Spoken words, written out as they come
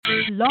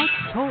Blog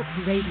Talk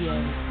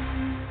Radio.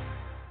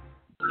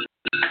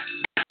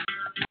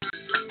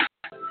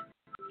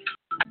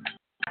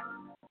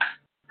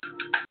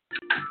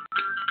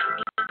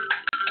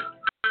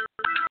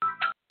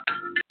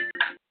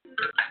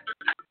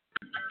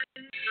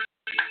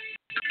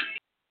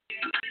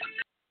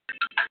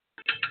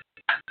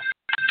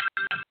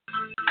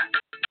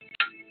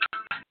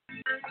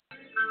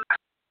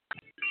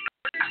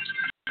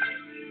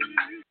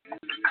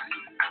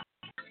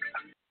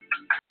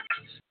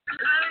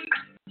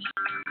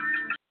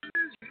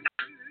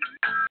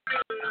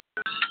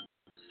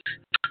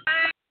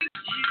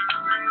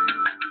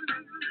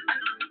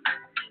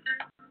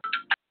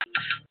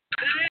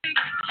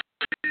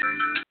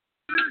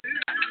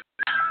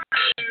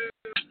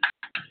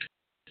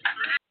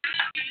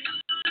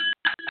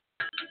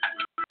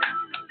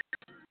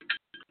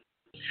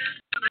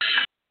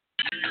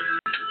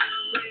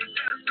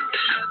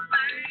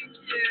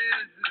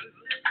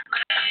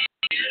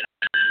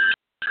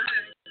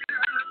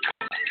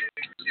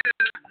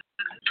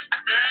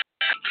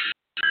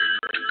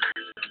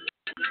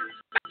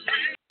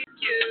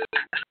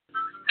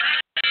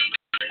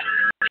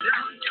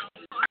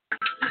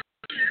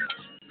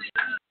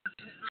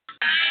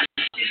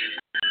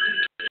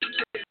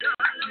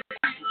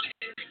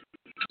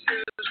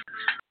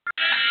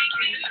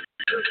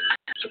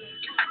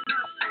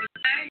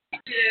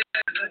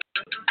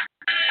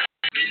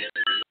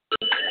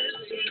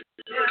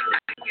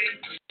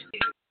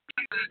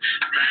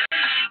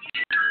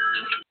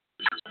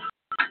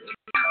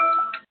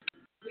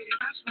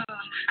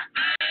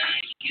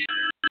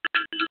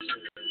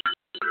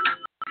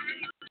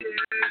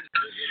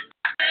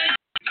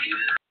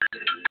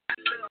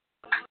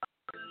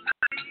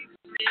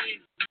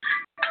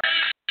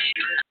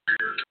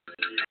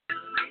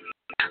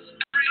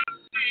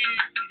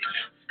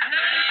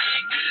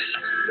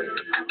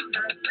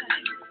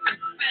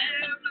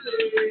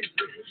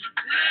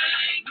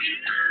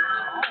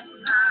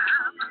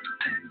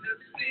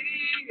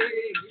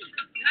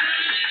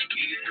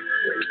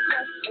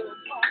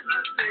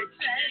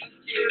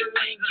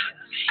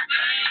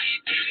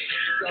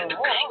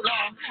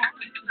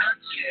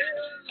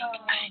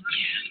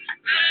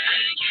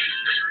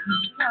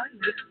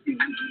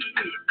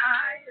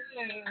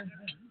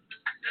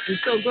 We're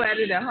so glad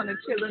that Hunter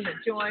Chillin to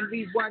join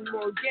me one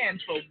more again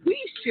for We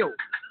Show,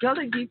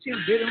 Gullah Geechee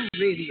Rhythm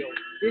Radio.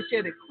 This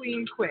year the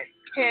Queen Quest,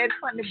 head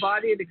from the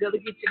body of the Gullah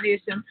Geechee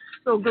Nation.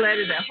 So glad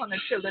that Hunter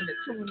Chillin to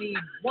tune in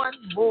one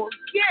more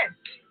again,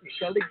 the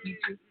Gullah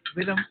Geechee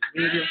Rhythm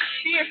Radio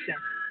Station.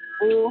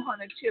 Oh,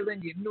 Hunter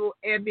Chillin, you know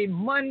every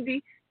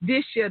Monday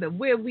this year the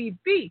Where We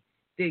Be,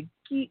 the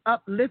key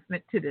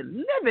upliftment to the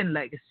living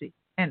legacy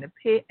and the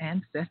pay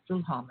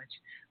ancestral homage.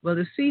 Well,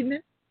 this evening,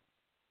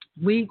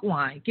 we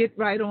going get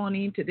right on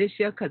into this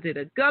year because it's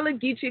a Gullah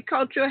Geechee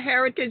Cultural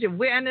Heritage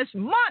Awareness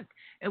Month.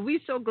 And we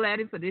so glad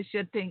for this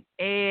year thing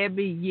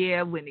every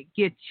year when it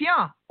gets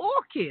young.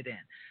 Okay, then.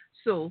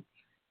 So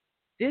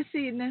this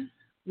evening,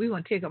 we're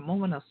going to take a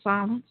moment of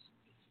silence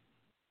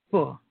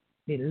for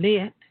the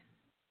late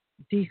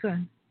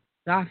Deacon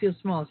Garfield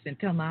Smallston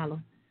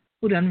Telnala,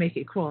 who done make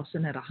it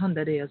crossing at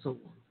 100 years old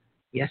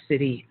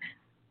yesterday evening.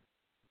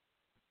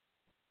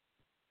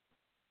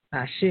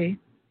 Ashe,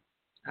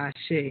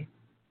 Ashe,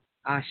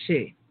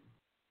 Ashe.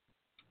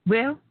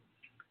 Well,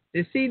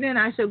 this evening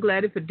I so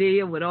glad for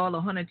day with all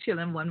 100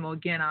 children. One more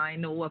again, I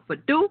ain't know what for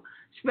do.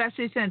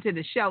 Especially since it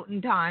is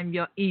shouting time,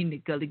 you're in the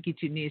Gullah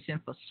Geechee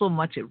Nation for so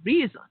much a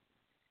reason.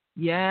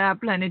 Yeah,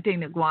 plenty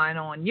thing that going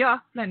on, yeah.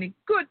 Plenty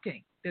good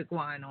thing that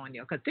going on,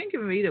 yeah. Because think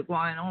of me that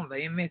going on, but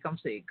it make them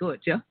say good,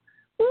 yeah.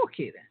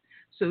 Okay then.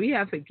 So we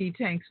have to give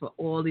thanks for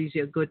all these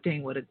good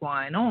things that are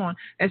going on,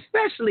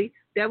 especially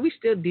that we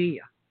still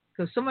there.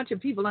 Because so much of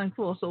people ain't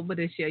cross over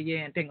this year,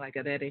 yeah, and things like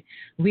that.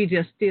 We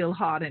just still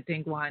hard and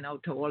think going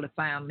out to all the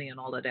family and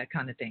all of that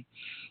kind of thing.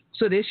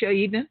 So this year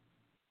evening,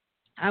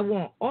 I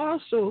want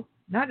also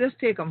not just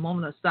take a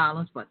moment of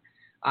silence, but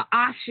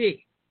ashe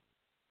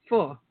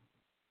for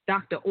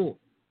Dr. O,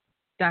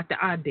 Dr.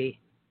 Ade,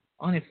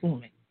 on the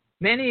phone.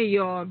 Many of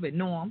y'all would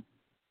know him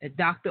as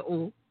Dr.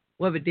 O,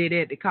 whoever did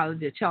it at the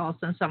College of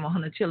Charleston. Some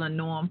 100 children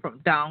know him from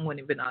down when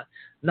he been a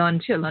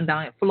Lund children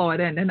down in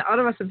Florida. And then the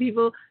other rest of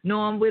people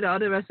know him with the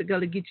other rest of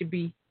Gullah Geechee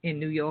be in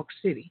New York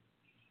City.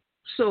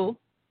 So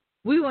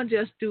we want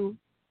to just do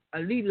a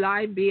little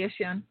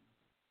libation,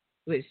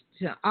 which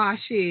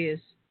ashe is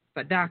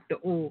for Dr.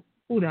 O,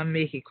 who done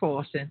make it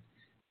crossing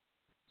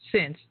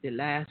since the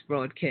last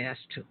broadcast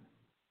too.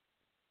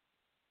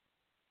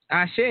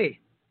 Ashe,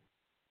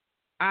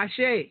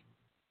 Ashe,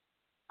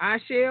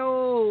 Ashe,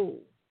 oh.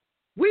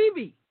 We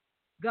be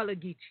Gullah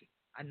Geechee,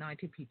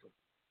 anointed people.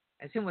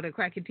 That's him with a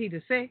cracky teeth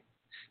to say,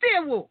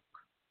 still walk.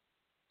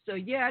 So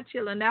yeah,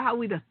 chillin'. That's how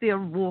we the still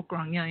walk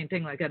around here,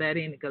 anything like that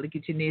in the Gullah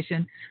Geechee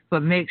Nation.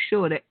 But make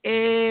sure that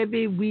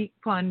every week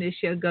on this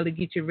year Gullah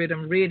Geechee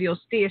Rhythm Radio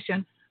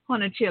Station,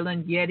 Hunter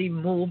chillin', yeti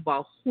more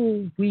about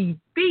who we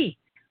be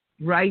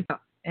right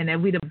And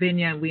then we the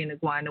Vinya and we in the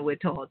Guano with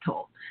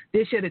tall.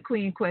 This year the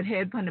Queen Quet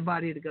head pun the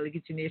body of the Gullah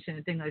Geechee Nation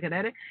and things like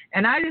that.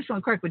 And I just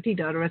want to correct with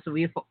Tita the rest of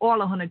the year for all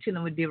 100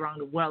 children with around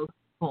the world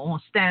for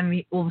overstand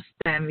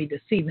me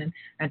this evening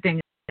and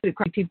things like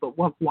that. But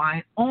what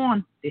wine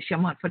on this your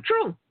month for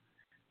true.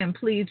 And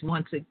please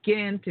once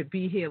again to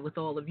be here with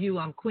all of you.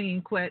 I'm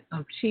Queen Quet.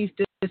 I'm Chief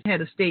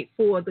Head of State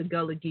for the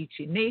Gullah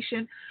Geechee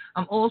Nation.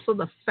 I'm also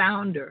the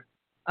founder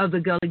of the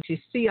Gullah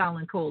Geechee Sea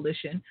Island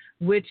Coalition,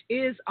 which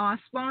is our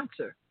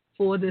sponsor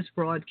for this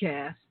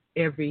broadcast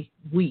every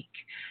week.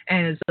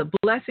 And it's a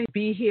blessing to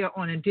be here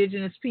on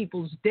Indigenous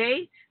Peoples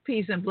Day.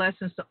 Peace and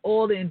blessings to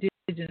all the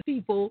Indigenous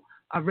people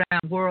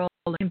around the world,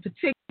 in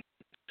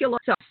particular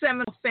to our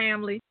Seminole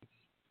family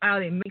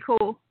out in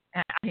Mexico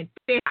and out in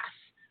Texas.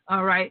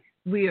 All right,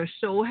 we are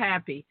so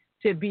happy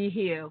to be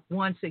here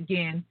once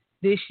again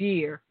this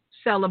year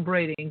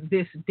celebrating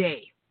this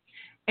day.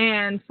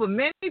 And for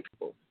many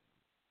people,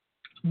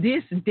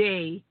 this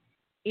day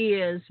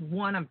is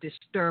one of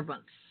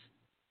disturbance.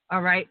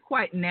 All right,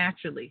 quite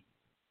naturally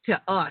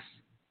to us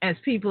as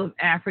people of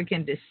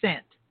African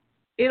descent.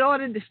 It ought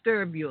to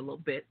disturb you a little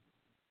bit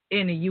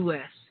in the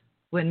U.S.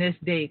 when this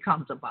day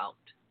comes about,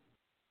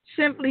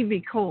 simply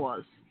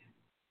because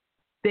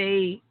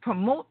they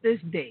promote this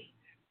day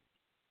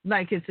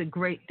like it's a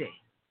great day,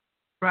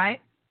 right?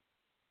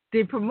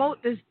 They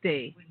promote this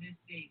day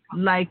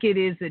like it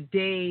is a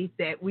day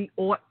that we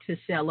ought to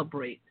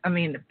celebrate. I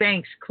mean, the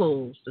banks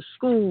closed, the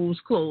schools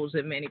closed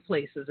in many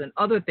places and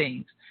other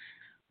things.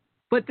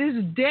 But this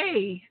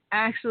day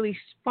actually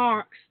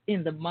sparks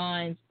in the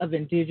minds of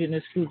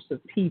indigenous groups of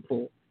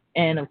people.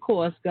 And, of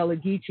course, Gullah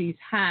Geechees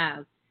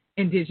have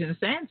indigenous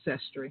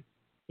ancestry.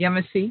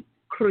 Yamasee,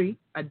 Cree,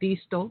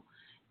 Adisto,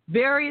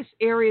 various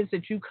areas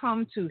that you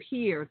come to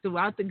here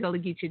throughout the Gullah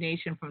Geechee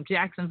Nation, from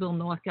Jacksonville,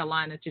 North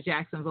Carolina to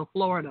Jacksonville,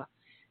 Florida,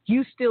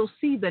 you still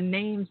see the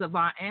names of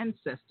our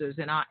ancestors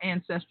and our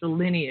ancestral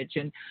lineage.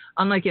 And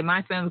unlike in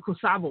my family,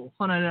 Kusabo,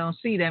 I don't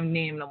see them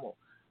named no more.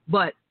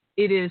 But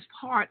it is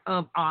part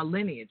of our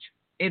lineage.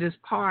 It is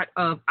part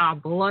of our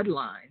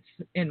bloodlines.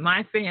 In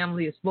my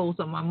family, it's both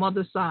on my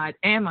mother's side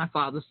and my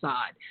father's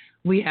side.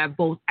 We have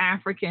both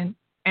African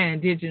and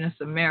indigenous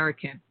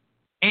American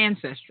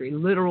ancestry,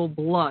 literal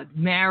blood,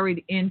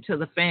 married into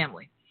the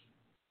family.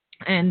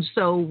 And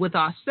so with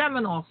our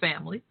Seminole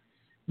family,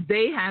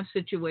 they have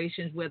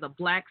situations where the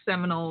Black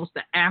Seminoles,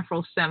 the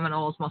Afro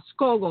Seminoles,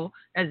 Muskogee,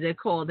 as they're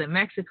called in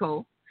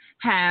Mexico,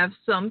 have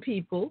some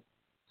people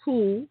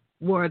who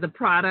were the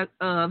product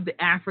of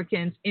the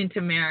Africans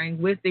intermarrying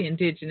with the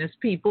indigenous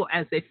people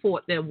as they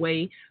fought their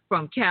way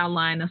from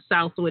Carolina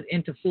southward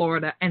into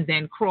Florida and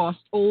then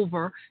crossed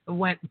over and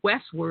went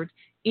westward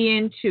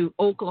into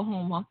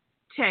Oklahoma,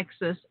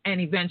 Texas,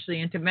 and eventually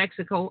into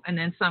Mexico. And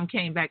then some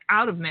came back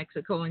out of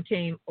Mexico and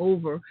came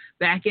over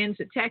back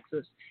into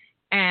Texas.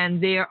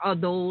 And there are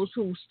those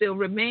who still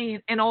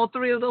remain in all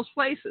three of those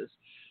places.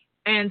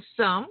 And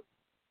some,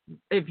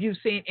 if you've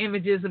seen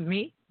images of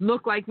me,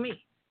 look like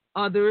me.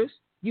 Others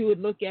you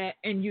would look at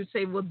and you'd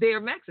say, well, they're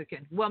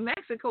Mexican. Well,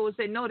 Mexico would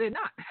say, no, they're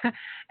not.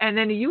 And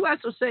then the U.S.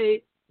 will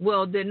say,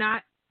 well, they're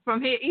not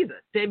from here either.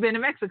 They've been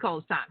in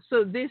Mexico's time.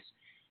 So this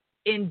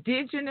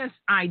indigenous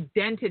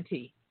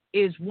identity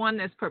is one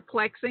that's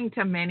perplexing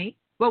to many,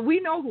 but we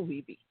know who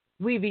we be.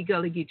 We be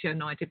Gullah Geechee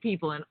anointed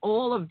people, and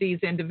all of these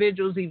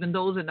individuals, even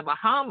those in the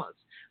Bahamas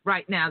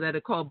right now that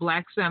are called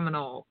Black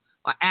Seminole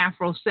or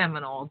Afro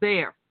Seminole,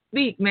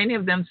 many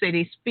of them say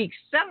they speak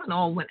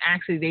Seminole when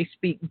actually they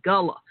speak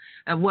Gullah,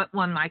 and what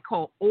one might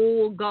call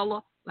Old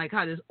Gullah, like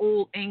how there's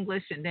Old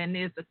English, and then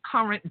there's the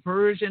current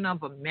version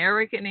of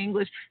American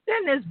English,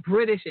 then there's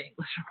British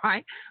English,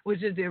 right,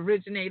 which is the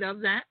originator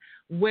of that.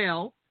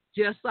 Well,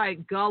 just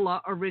like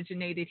Gullah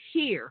originated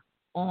here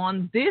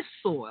on this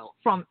soil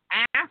from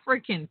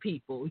African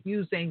people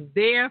using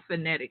their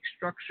phonetic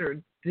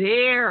structure,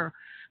 their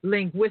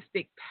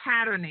linguistic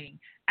patterning,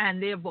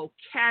 and their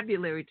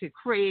vocabulary to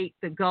create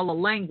the Gullah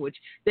language,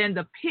 then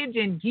the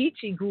Pidgin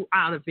Geechee grew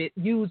out of it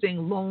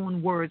using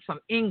loan words from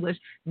English,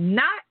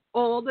 not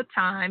all the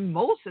time,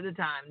 most of the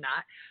time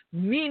not,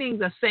 meaning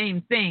the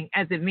same thing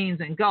as it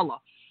means in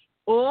Gullah.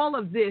 All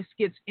of this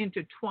gets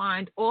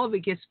intertwined, all of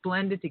it gets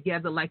blended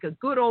together like a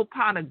good old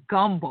pot of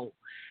gumbo.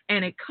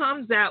 And it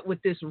comes out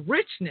with this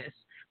richness,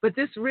 but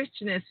this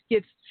richness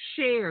gets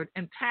shared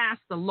and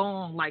passed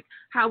along, like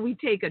how we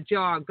take a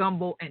jar of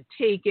gumbo and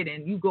take it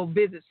and you go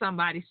visit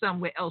somebody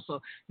somewhere else, or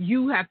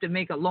you have to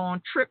make a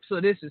long trip, so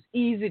this is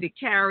easy to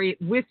carry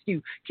it with you,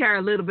 carry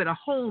a little bit of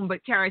home,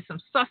 but carry some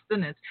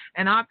sustenance.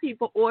 And our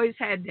people always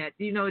had that,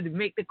 to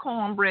make the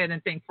cornbread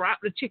and things, fry up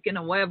the chicken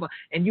or whatever,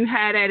 and you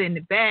had that in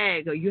the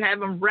bag, or you have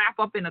them wrap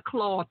up in a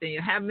cloth, and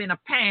you have them in a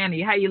pan, and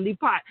you have your lee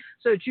pot,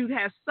 so that you'd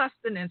have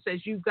sustenance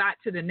as you got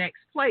to the next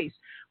place.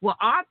 Well,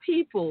 our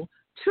people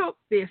took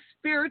their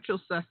spiritual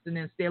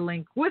sustenance, their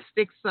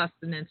linguistic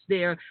sustenance,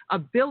 their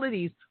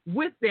abilities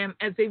with them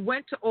as they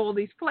went to all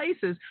these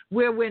places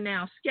where we're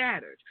now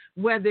scattered,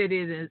 whether it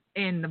is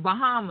in the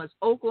Bahamas,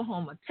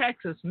 Oklahoma,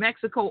 Texas,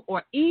 Mexico,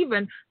 or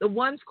even the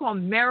ones called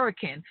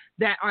American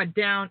that are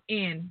down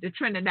in the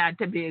Trinidad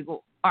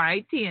Tobago all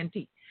right,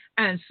 TNT.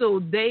 And so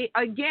they,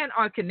 again,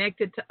 are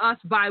connected to us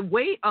by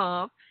way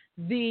of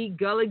the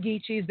Gullah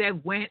Geechees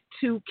that went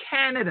to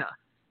Canada,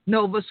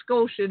 Nova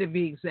Scotia to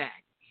be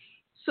exact.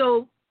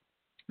 So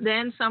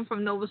then some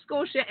from Nova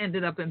Scotia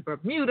ended up in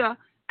Bermuda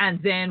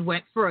and then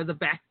went further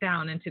back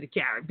down into the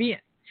Caribbean.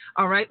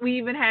 All right, we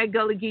even had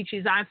Gullah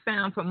Geechees I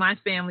found from my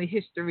family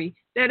history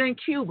that are in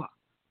Cuba.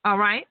 All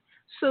right,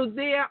 so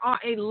there are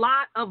a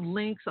lot of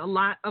links, a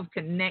lot of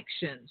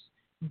connections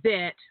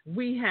that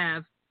we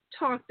have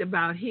talked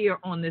about here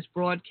on this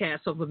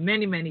broadcast over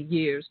many, many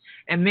years.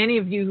 And many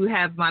of you who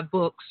have my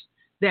books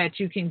that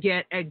you can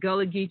get at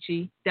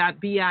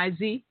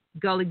gullahgeechee.biz,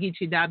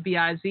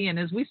 gullahgeechee.biz. And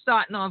as we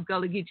starting off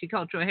Gullah Geechee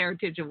Cultural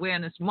Heritage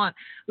Awareness Month,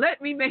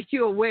 let me make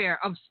you aware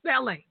of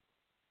spelling.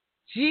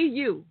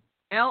 Gulllah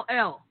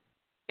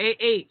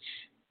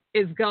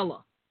is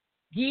Gullah.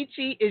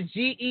 Geechee is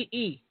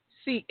Geechee.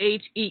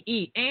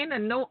 Ain't a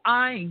no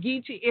I in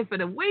Geechee if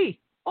it a we.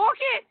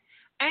 Okay.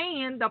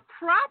 And the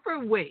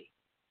proper way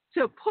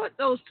to put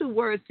those two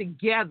words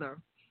together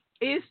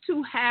is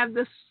to have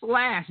the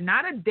slash,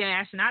 not a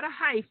dash, not a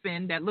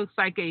hyphen that looks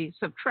like a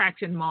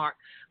subtraction mark,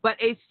 but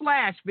a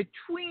slash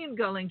between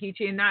Gullah and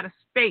Geechee and not a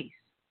space.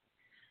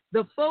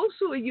 The folks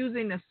who are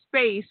using the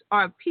space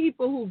are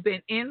people who've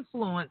been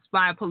influenced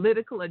by a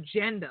political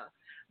agenda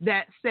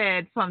that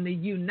said, from the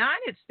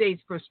United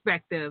States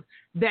perspective,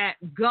 that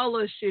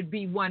Gullah should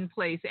be one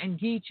place and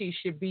Geechee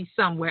should be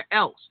somewhere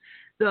else.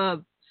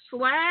 The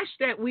slash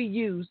that we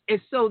use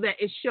is so that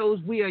it shows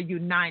we are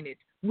united.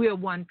 We are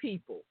one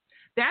people.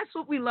 That's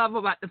what we love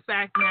about the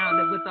fact now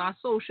that with our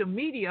social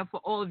media, for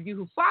all of you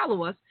who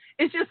follow us,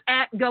 it's just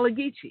at Gullah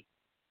Geechee.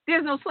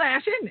 There's no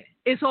slash in it.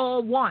 It's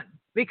all one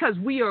because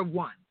we are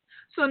one.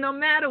 So no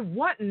matter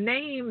what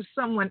name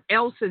someone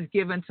else has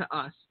given to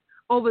us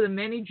over the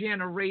many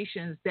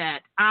generations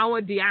that our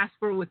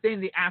diaspora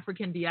within the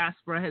African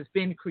diaspora has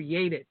been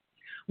created,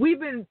 we've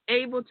been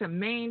able to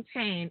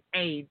maintain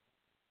a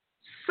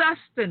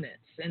sustenance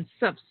and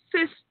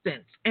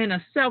subsistence and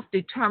a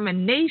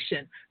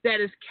self-determination that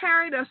has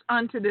carried us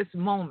unto this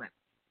moment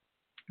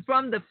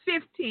from the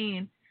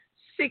 1600s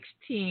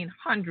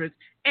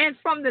and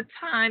from the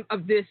time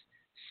of this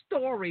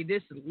story,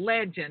 this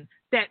legend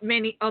that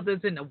many others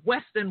in the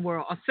Western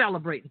world are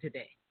celebrating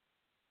today,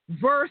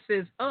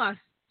 versus us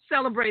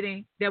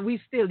celebrating that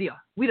we still here.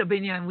 We have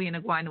been here and we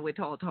ain't going nowhere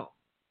tall.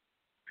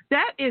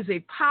 That is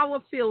a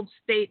power-filled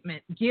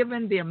statement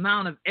given the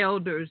amount of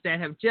elders that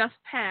have just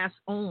passed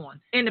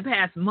on in the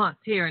past month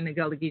here in the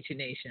Gullah Geechee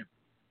Nation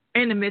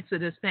in the midst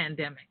of this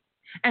pandemic.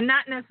 And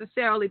not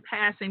necessarily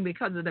passing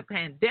because of the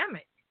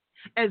pandemic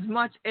as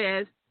much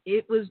as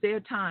it was their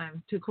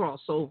time to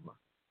cross over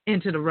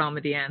into the realm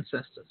of the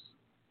ancestors.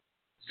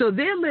 So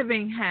their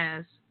living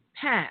has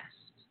passed,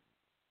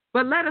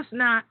 but let us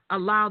not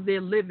allow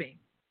their living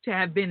to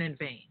have been in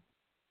vain.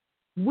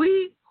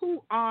 We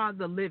who are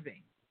the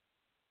living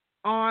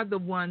are the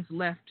ones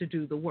left to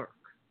do the work.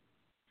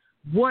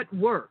 What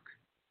work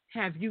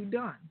have you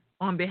done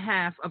on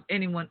behalf of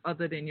anyone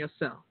other than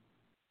yourself?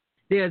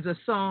 There's a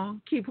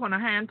song, keep on a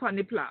hand upon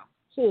the plow,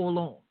 hold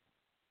on.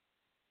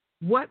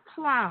 What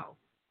plow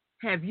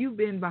have you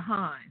been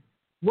behind?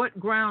 What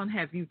ground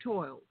have you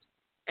toiled?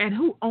 And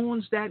who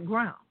owns that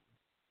ground?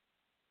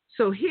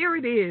 So here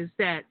it is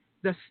that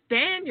the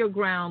stand your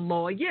ground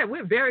law, yeah,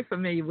 we're very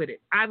familiar with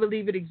it. I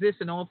believe it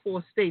exists in all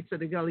 4 states of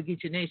the Gullah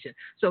Geechee Nation.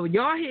 So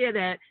y'all hear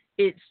that,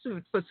 it's,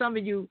 for some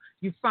of you,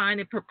 you find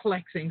it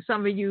perplexing.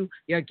 Some of you,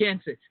 you're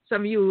against it.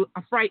 Some of you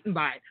are frightened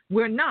by it.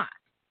 We're not,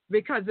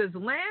 because as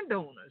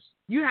landowners,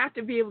 you have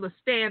to be able to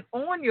stand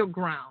on your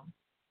ground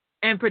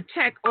and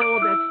protect all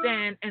that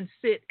stand and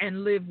sit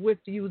and live with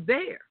you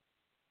there.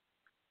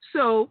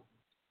 So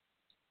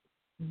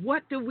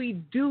what do we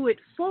do it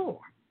for?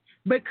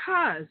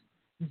 Because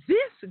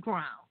this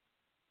ground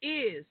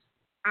is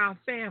our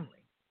family.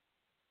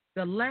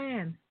 The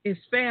land is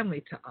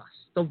family to us.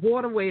 The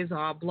waterways are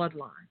our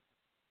bloodline.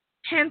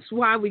 Hence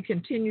why we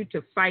continue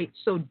to fight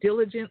so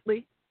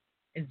diligently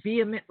and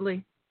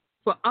vehemently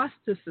for us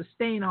to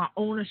sustain our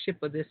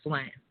ownership of this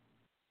land.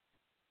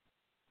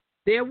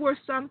 There were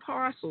some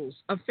parcels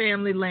of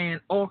family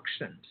land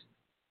auctioned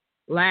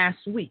last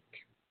week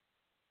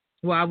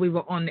while we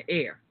were on the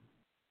air.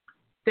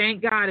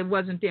 Thank God it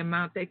wasn't the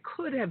amount that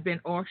could have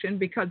been auctioned,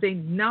 because a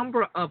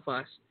number of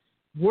us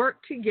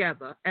worked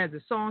together, as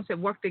the song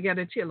said, work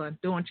together, children,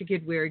 don't you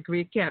get weary,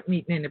 great camp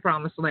meeting in the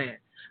promised land,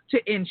 to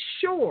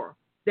ensure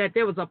that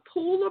there was a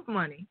pool of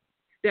money,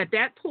 that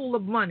pool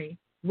of money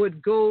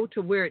would go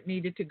to where it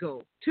needed to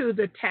go, to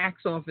the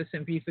tax office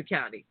in Beaufort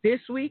County.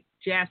 This week,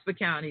 Jasper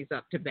County is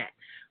up to bat.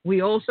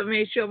 We also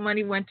made sure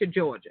money went to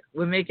Georgia.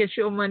 We're making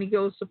sure money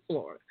goes to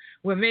Florida.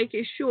 We're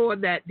making sure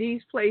that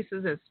these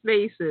places and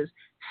spaces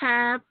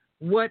have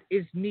what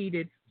is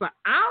needed for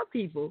our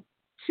people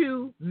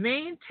to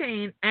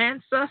maintain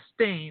and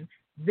sustain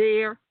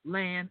their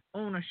land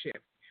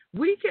ownership.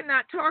 We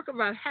cannot talk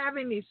about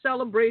having these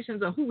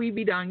celebrations of who we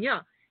be done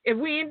young if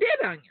we ain't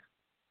did on you.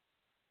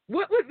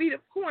 What would be the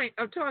point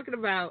of talking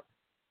about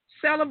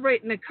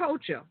celebrating the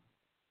culture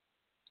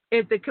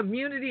if the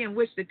community in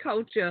which the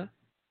culture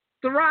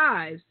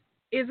thrives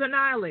is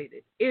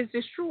annihilated, is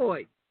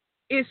destroyed,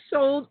 is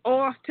sold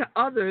off to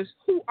others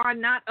who are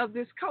not of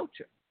this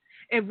culture.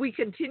 If we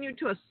continue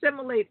to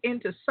assimilate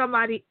into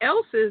somebody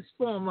else's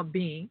form of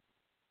being,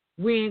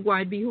 we ain't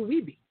going to be who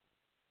we be.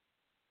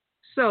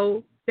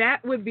 So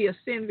that would be a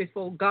sin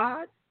before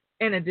God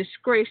and a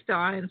disgrace to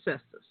our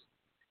ancestors.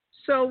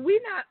 So we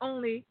not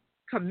only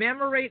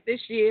commemorate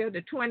this year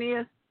the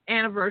 20th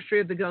anniversary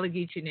of the Gullah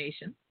Geechee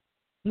Nation,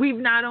 we've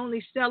not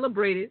only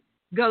celebrated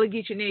Gullah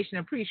Geechee Nation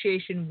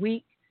Appreciation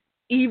Week,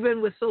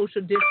 even with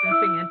social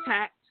distancing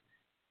intact,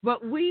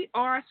 but we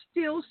are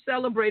still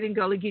celebrating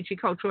Gullah Geechee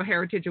Cultural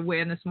Heritage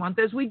Awareness Month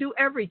as we do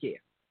every year.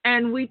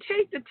 And we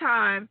take the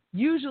time,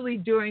 usually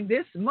during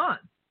this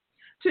month,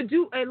 to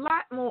do a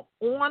lot more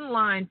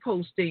online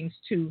postings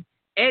to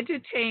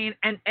entertain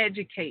and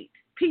educate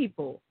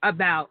people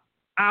about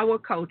our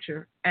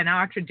culture and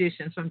our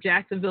traditions from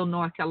Jacksonville,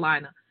 North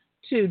Carolina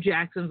to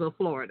Jacksonville,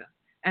 Florida,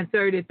 and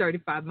 30 to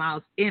 35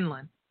 miles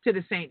inland to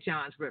the St.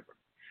 Johns River.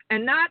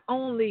 And not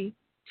only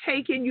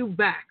taking you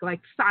back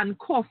like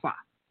Sankofa,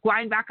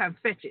 going back and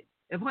fetch it.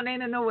 If one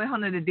ain't know where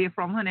Hunter the day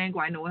from, Hunter ain't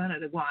going to know where Hunter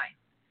the going.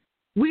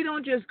 We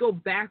don't just go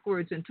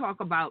backwards and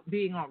talk about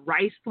being on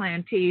rice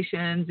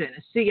plantations and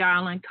a Sea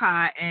Island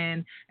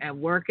cotton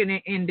and working in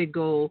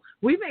indigo.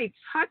 We may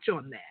touch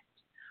on that,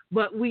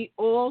 but we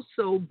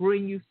also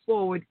bring you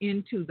forward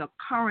into the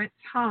current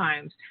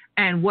times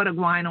and what are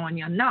going on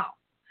here now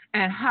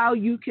and how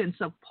you can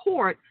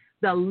support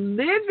the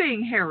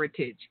living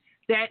heritage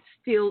that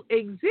still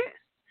exists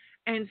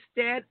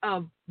instead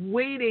of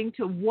waiting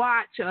to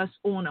watch us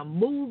on a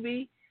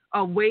movie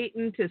or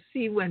waiting to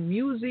see when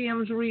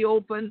museums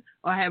reopen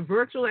or have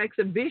virtual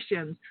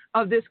exhibitions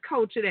of this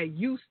culture that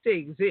used to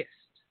exist.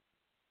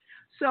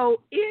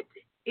 So it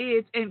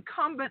is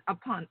incumbent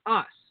upon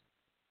us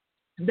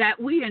that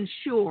we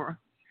ensure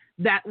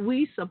that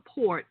we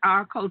support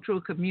our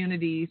cultural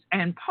communities,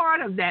 and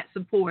part of that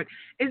support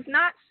is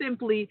not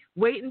simply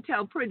wait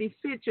until pretty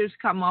pictures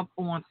come up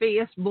on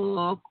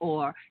Facebook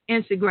or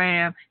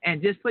Instagram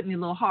and just putting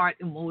your little heart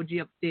emoji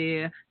up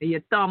there or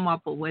your thumb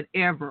up or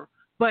whatever.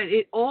 But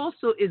it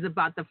also is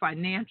about the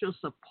financial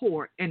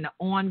support and the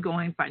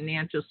ongoing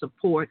financial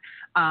support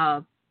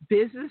of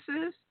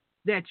businesses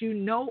that you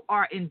know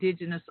are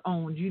indigenous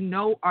owned, you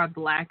know are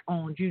black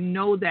owned, you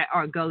know that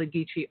are Gullah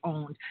Geechee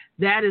owned.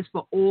 That is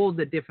for all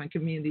the different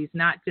communities,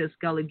 not just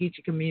Gullah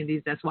Geechee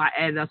communities. That's why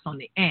I added us on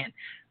the end.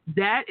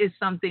 That is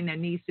something that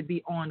needs to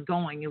be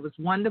ongoing. It was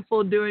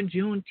wonderful during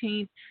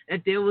Juneteenth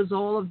that there was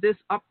all of this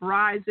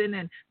uprising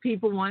and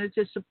people wanted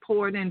to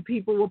support and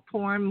people were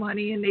pouring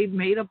money and they've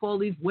made up all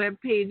these web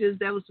pages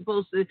that were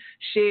supposed to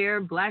share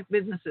black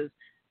businesses.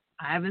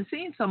 I haven't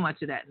seen so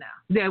much of that now.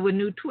 There were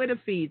new Twitter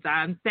feeds.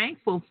 I'm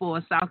thankful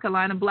for South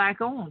Carolina Black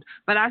owned,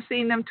 but I've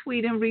seen them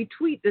tweet and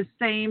retweet the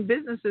same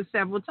businesses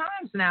several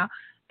times now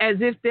as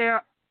if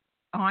there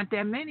aren't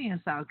that many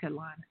in South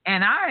Carolina.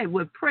 And I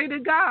would pray to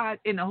God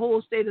in the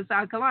whole state of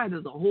South Carolina,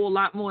 there's a whole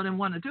lot more than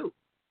one or two.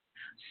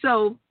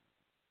 So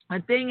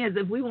the thing is,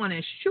 if we want to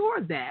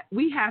ensure that,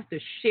 we have to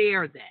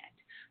share that.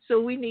 So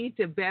we need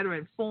to better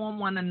inform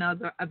one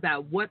another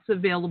about what's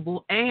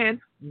available and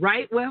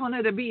right where on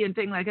to be and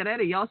things like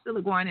that. Y'all still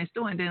are going and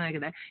doing things like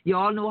that.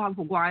 Y'all know how to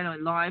go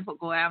online, for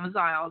go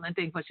Amazon, all that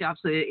thing for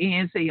shops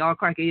and say y'all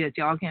cracky that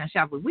y'all can't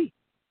shop with we.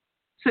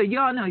 So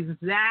y'all know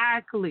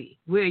exactly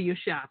where you're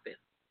shopping,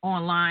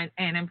 online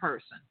and in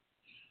person.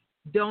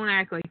 Don't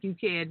act like you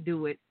can't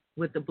do it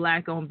with the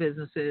black-owned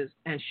businesses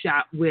and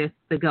shop with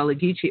the Gullah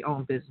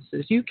Geechee-owned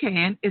businesses. You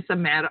can. It's a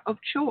matter of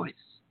choice.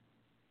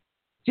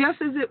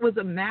 Just as it was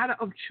a matter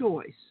of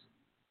choice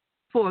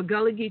for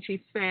Gullah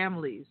Geechee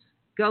families,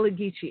 Gullah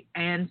Geechee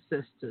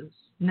ancestors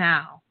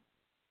now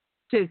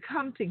to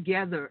come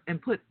together and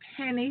put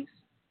pennies,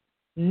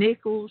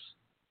 nickels,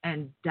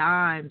 and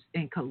dimes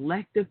in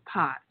collective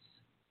pots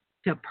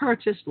to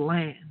purchase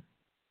land,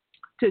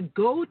 to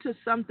go to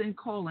something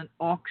called an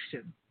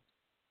auction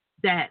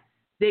that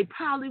they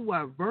probably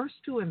were averse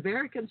to and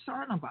very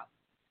concerned about,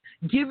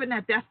 given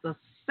that that's the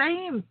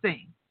same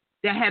thing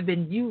that had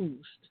been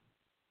used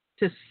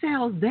to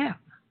sell them,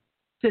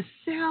 to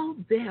sell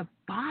their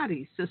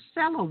bodies, to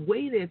sell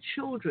away their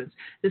children,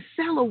 to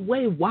sell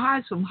away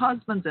wives from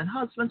husbands and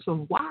husbands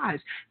from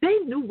wives. They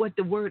knew what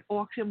the word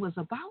auction was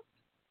about.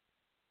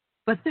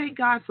 But thank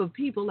God for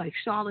people like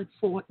Charlotte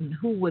Fortin,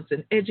 who was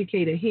an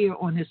educator here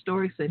on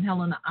Historic St.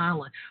 Helena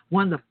Island,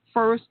 one of the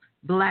first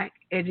black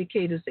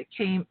educators that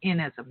came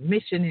in as a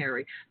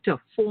missionary to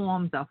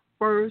form the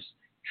first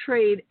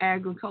trade,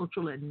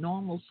 agricultural, and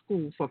normal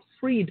school for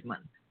freedmen.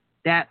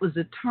 That was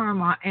a term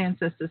our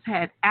ancestors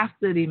had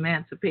after the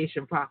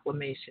Emancipation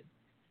Proclamation.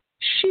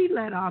 She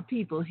let our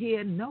people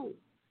here know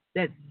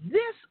that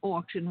this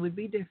auction would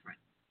be different.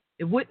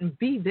 It wouldn't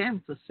be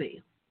them for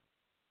sale.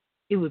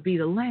 It would be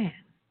the land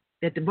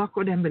that the buck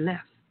would then be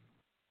left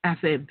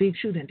after a big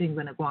shooting thing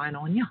going to go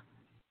on here.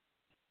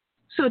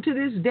 So to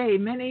this day,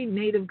 many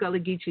Native Gullah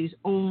Geechees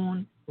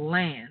own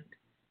land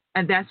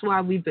And that's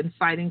why we've been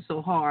fighting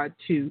so hard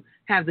to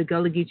have the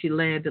Gullah Geechee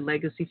Land and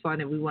Legacy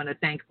Fund. And we want to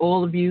thank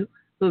all of you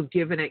who have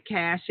given at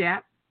Cash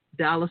App,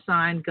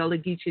 $ Gullah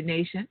Geechee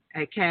Nation,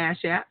 at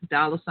Cash App,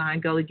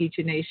 $ Gullah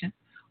Geechee Nation,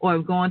 or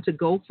have gone to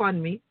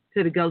GoFundMe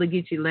to the Gullah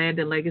Geechee Land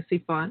and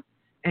Legacy Fund,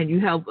 and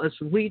you help us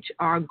reach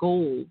our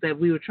goal that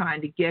we were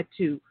trying to get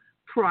to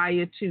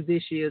prior to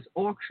this year's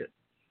auction.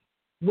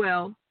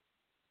 Well,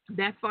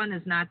 that fund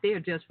is not there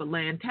just for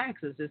land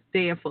taxes. It's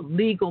there for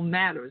legal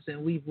matters,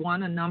 and we've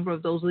won a number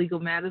of those legal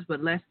matters,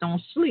 but let's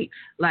don't sleep.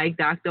 Like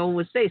Dr. O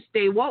would say,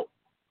 stay woke.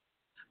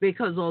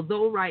 Because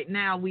although right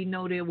now we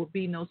know there will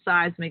be no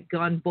seismic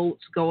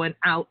gunboats going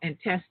out and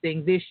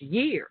testing this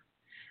year,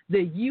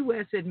 the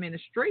U.S.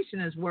 administration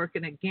is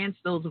working against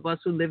those of us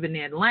who live in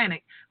the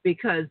Atlantic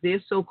because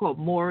their so-called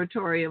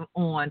moratorium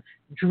on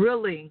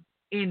drilling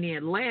in the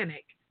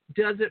Atlantic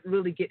doesn't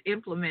really get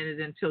implemented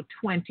until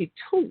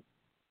 22.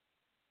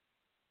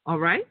 All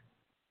right?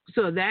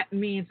 So that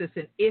means it's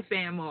an if,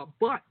 am, or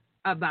but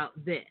about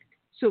that.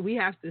 So we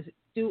have to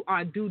do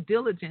our due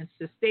diligence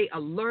to stay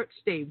alert,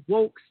 stay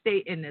woke,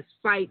 stay in this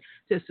fight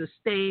to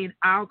sustain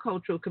our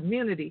cultural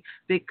community,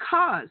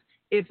 because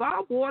if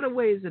our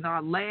waterways and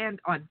our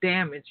land are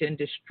damaged and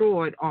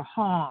destroyed or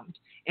harmed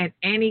in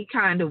any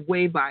kind of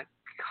way by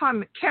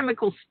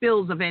chemical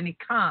spills of any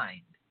kind,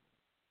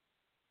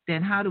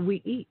 then how do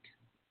we eat?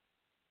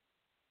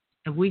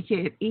 If we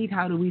can't eat,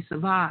 how do we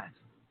survive?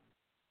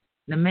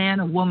 The man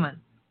or woman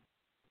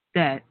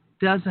that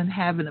doesn't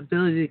have an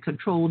ability to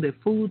control their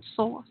food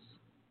source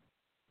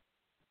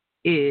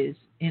is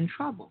in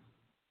trouble.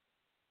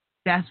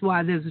 That's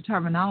why there's a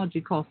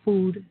terminology called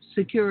food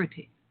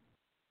security.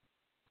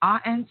 Our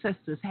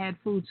ancestors had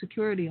food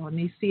security on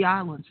these sea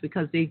islands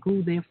because they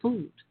grew their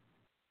food.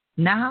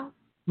 Now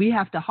we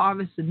have to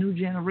harvest a new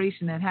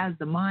generation that has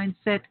the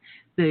mindset,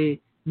 the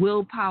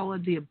willpower,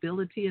 the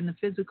ability, and the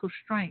physical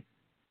strength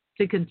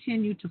to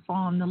continue to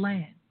farm the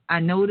land. I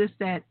noticed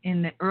that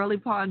in the early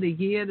part of the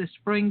year, the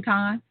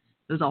springtime,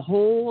 there's a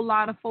whole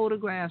lot of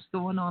photographs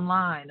going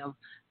online of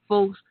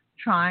folks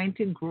trying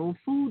to grow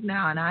food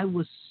now, and I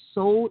was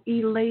so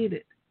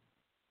elated.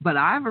 But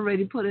I've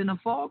already put in a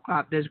fall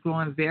crop that's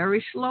growing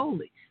very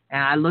slowly,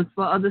 and I looked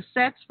for other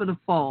sets for the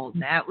fall.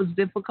 That was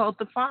difficult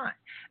to find,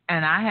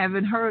 and I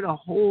haven't heard a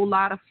whole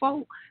lot of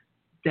folk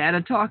that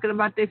are talking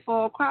about their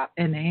fall crop,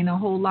 and there ain't a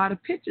whole lot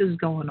of pictures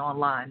going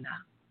online now.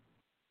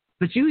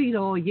 But you eat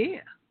all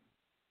year.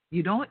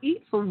 You don't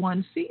eat for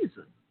one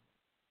season.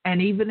 And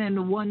even in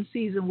the one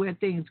season where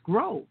things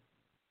grow,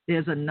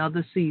 there's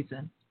another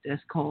season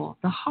that's called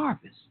the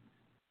harvest.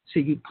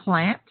 So you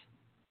plant,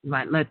 you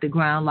might let the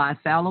ground lie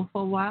fallow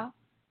for a while.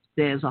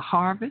 There's a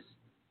harvest,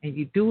 and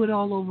you do it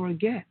all over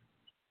again.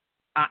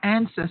 Our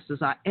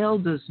ancestors, our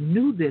elders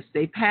knew this.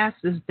 They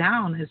passed this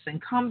down. It's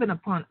incumbent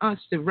upon us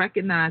to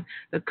recognize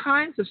the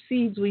kinds of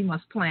seeds we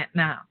must plant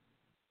now.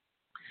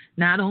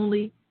 Not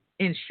only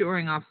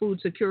ensuring our food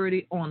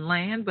security on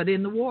land, but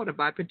in the water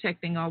by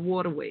protecting our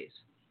waterways.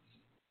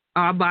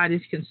 Our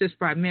bodies consist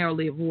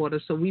primarily of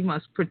water, so we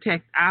must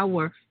protect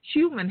our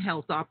human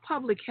health, our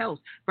public health,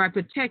 by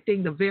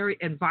protecting the very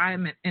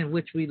environment in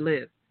which we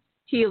live,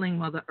 healing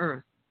Mother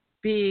Earth,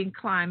 being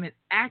climate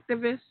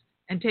activists,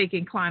 and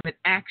taking climate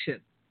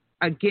action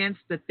against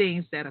the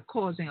things that are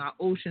causing our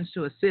oceans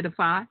to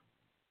acidify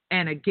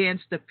and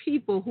against the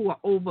people who are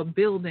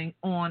overbuilding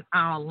on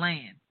our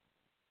land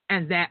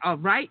and that are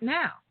right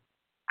now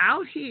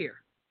out here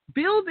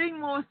building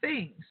more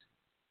things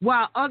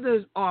while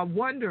others are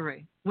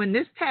wondering when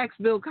this tax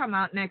bill come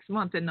out next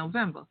month in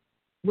November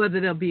whether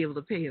they'll be able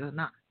to pay it or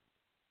not.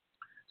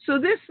 So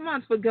this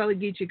month for Gullah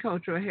Geechee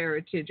Cultural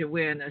Heritage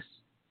Awareness,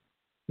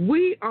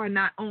 we are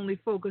not only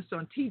focused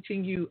on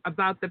teaching you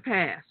about the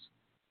past,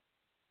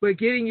 but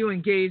getting you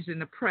engaged in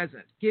the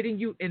present, getting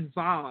you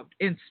involved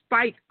in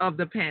spite of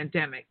the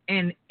pandemic,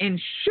 and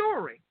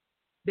ensuring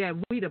that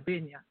we the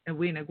binya and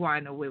we the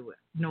guai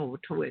no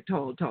to it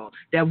tall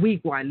that we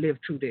guai live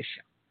through this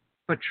show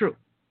for true.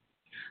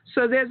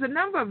 So there's a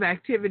number of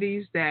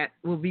activities that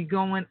will be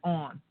going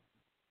on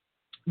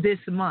this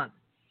month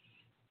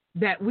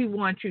that we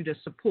want you to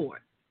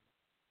support.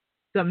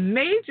 The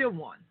major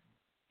one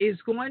is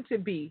going to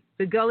be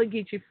the Gullah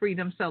Geechee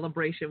Freedom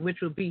Celebration,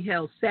 which will be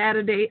held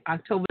Saturday,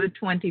 October the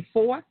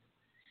 24th.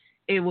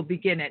 It will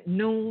begin at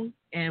noon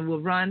and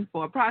will run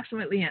for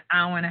approximately an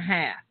hour and a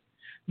half.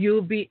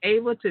 You'll be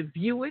able to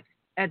view it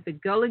at the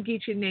Gullah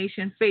Geechee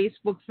Nation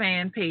Facebook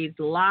fan page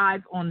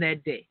live on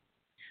that day.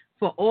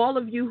 For all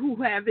of you who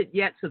haven't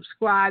yet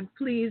subscribed,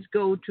 please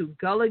go to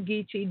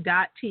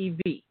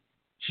gullahgeechee.tv,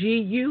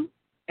 GULLAHGEE.tv,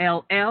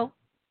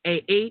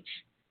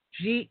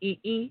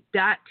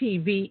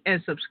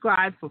 and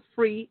subscribe for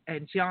free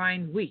and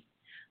join we.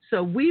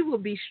 So we will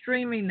be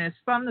streaming this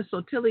from the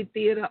Sotilli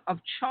Theater of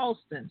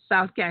Charleston,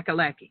 South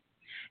Kakalaki.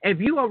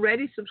 If you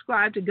already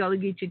subscribed to Gullah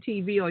Geechee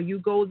TV or you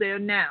go there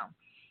now,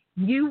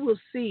 you will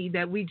see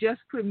that we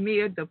just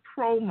premiered the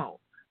promo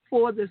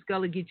for this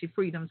Gullah Geechee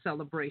Freedom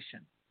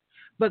Celebration,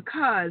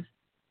 because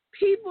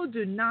people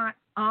do not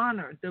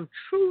honor the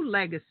true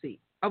legacy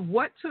of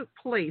what took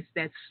place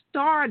that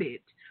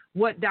started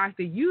what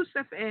Dr.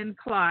 Yusuf N.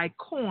 Clyde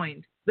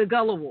coined the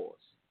Gullah Wars,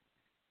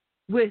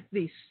 with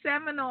the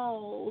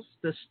Seminoles,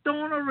 the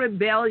Stoner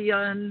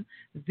Rebellion,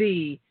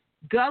 the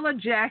Gullah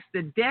Jacks,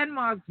 the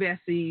Denmark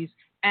Vessies,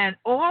 and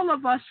all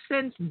of us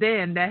since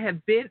then that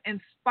have been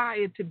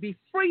inspired to be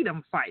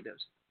freedom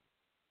fighters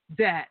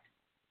that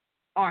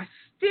are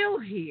still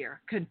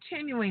here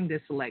continuing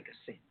this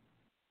legacy.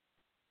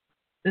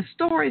 The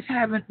stories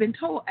haven't been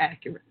told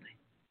accurately.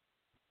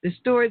 The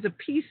stories are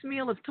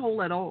piecemeal if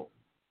told at all.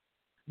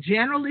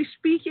 Generally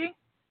speaking,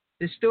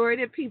 the story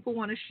that people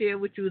want to share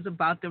with you is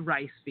about the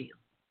rice field.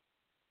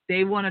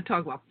 They want to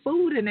talk about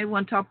food and they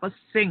want to talk about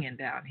singing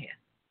down here.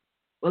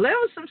 Well, there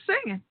was some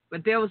singing,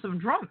 but there was some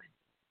drumming.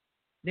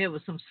 There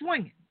was some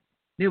swinging.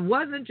 There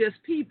wasn't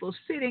just people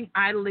sitting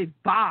idly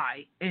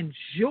by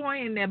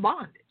enjoying their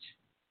bondage.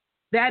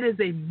 That is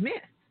a myth.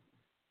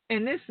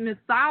 And this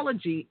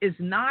mythology is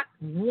not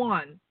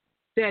one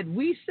that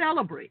we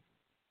celebrate.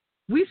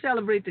 We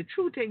celebrate the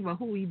true thing about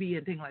who we be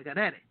and things like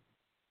that.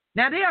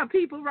 Now, there are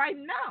people right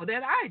now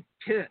that I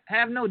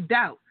have no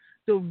doubt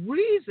the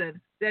reason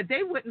that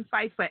they wouldn't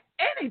fight for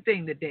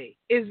anything today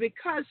is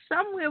because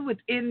somewhere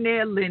within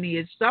their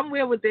lineage,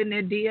 somewhere within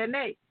their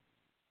DNA,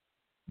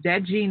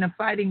 that gene of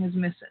fighting is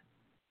missing.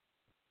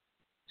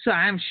 So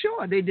I'm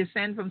sure they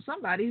descend from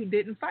somebody who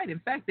didn't fight. In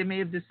fact, they may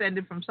have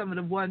descended from some of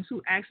the ones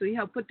who actually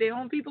helped put their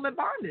own people in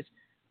bondage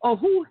or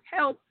who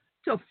helped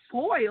to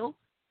foil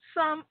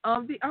some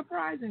of the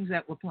uprisings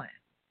that were planned.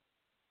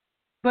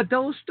 But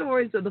those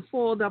stories of the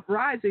foiled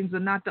uprisings are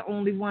not the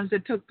only ones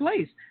that took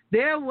place.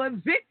 There were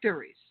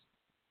victories.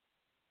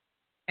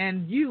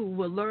 And you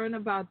will learn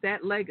about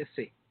that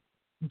legacy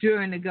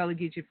during the Gullah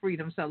Geechee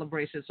Freedom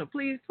Celebration. So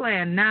please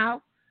plan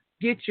now.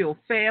 Get your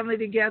family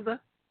together.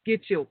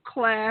 Get your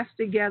class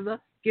together.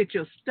 Get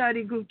your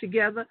study group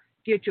together.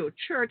 Get your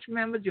church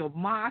members, your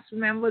mosque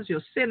members,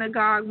 your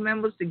synagogue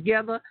members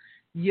together.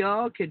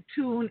 Y'all can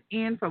tune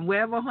in from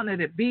wherever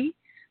it be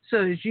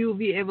so that you'll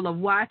be able to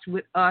watch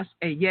with us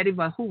and yet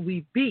about who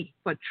we be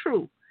for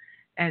true.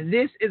 And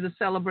this is a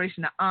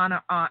celebration to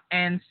honor our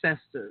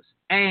ancestors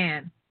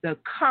and the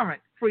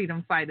current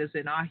freedom fighters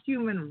and our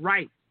human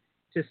right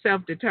to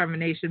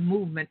self-determination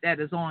movement that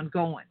is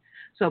ongoing.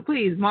 So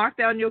please mark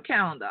down your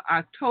calendar,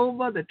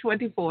 October the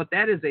 24th.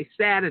 That is a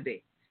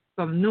Saturday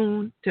from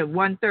noon to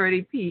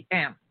 1:30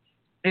 p.m.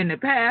 In the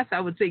past,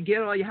 I would say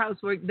get all your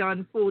housework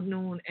done full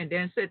noon and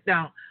then sit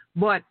down.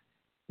 But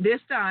this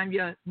time,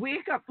 you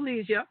wake up,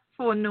 please,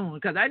 for noon,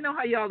 because I know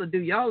how y'all do.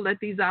 Y'all let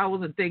these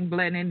hours and things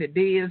blend into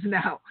days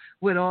now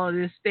with all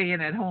this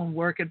staying at home,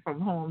 working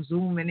from home,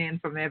 zooming in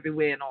from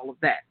everywhere and all of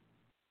that.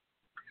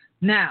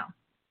 Now,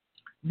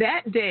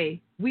 that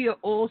day, we are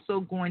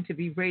also going to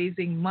be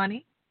raising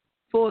money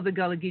for the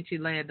Gullah Geechee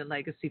Land and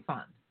Legacy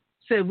Fund.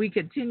 So we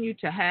continue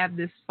to have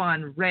this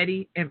fund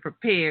ready and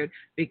prepared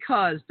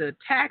because the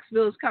tax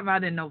bills come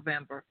out in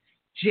November.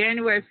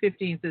 January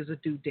 15th is a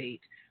due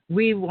date.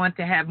 We want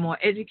to have more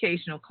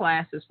educational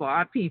classes for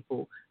our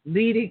people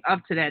leading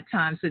up to that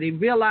time so they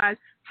realize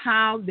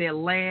how their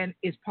land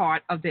is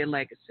part of their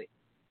legacy.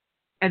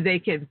 And they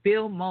can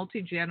build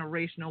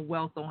multi-generational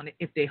wealth on it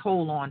if they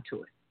hold on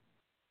to it.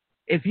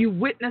 If you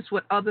witness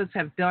what others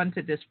have done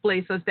to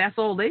displace us, that's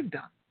all they've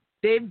done.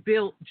 They've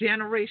built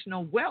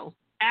generational wealth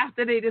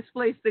after they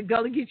displaced the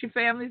Gullah Geechee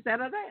families that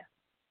are there.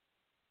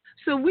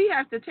 So we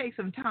have to take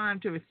some time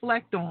to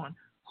reflect on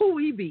who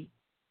we be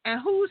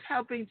and who's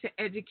helping to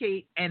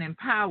educate and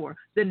empower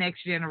the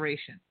next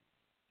generation.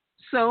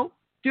 So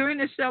during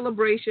this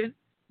celebration,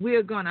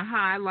 we're going to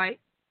highlight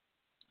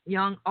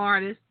young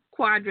artist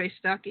Quadre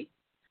Stuckey.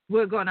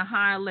 We're going to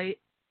highlight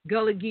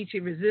Gullah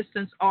Geechee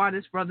resistance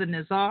artist Brother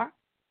Nazar.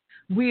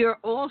 We are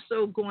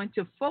also going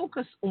to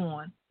focus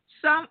on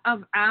some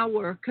of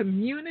our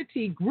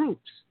community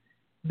groups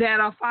that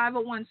are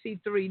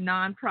 501c3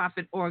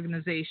 nonprofit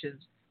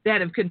organizations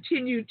that have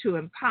continued to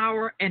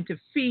empower and to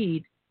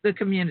feed the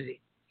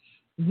community.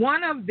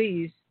 One of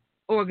these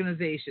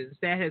organizations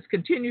that has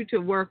continued to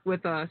work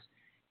with us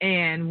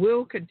and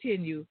will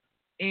continue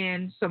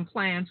in some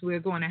plans we're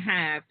going to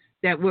have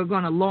that we're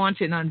going to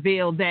launch and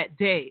unveil that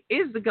day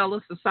is the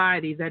Gullah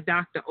Society that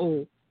Dr.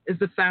 O is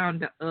the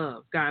founder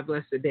of. God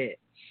bless the dead.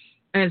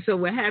 And so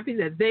we're happy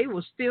that they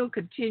will still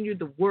continue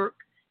to work,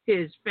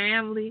 his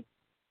family,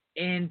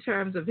 in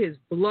terms of his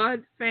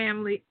blood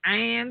family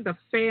and the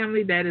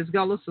family that is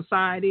Gullah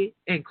Society,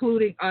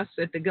 including us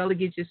at the Gullah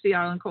Geechee Sea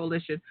Island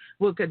Coalition,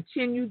 will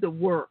continue the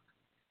work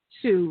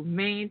to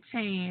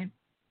maintain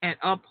and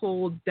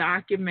uphold,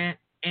 document,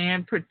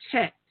 and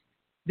protect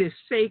the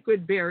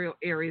sacred burial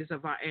areas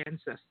of our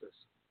ancestors.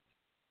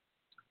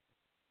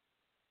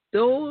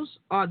 Those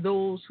are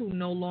those who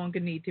no longer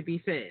need to be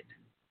fed.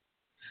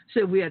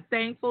 So we are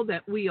thankful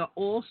that we are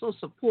also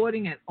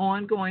supporting an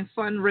ongoing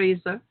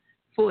fundraiser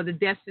for the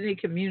Destiny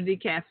Community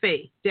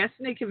Cafe.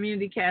 Destiny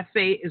Community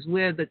Cafe is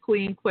where the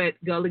Queen Quet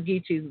Gullah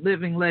Geechee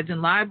Living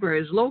Legend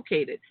Library is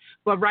located.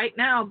 But right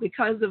now,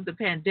 because of the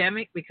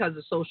pandemic, because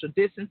of social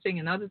distancing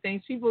and other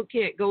things, people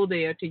can't go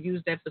there to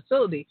use that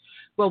facility.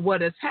 But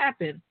what has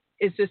happened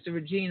is Sister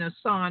Regina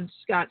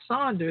Scott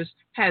Saunders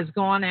has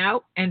gone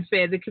out and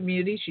fed the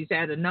community. She's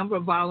had a number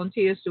of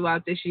volunteers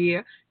throughout this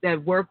year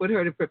that work with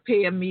her to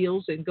prepare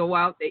meals and go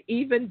out. They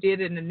even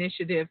did an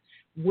initiative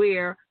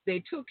where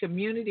they took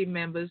community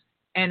members,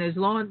 and as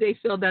long as they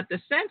filled out the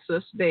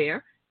census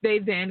there, they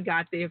then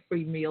got their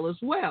free meal as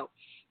well.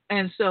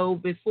 And so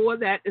before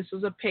that, this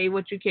was a pay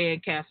what you can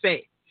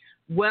cafe.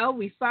 Well,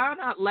 we found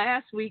out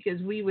last week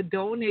as we were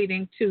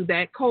donating to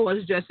that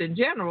cause just in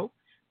general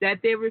that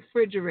their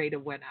refrigerator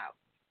went out.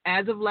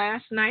 As of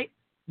last night,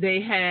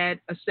 they had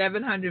a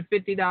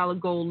 $750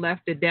 goal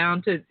left. It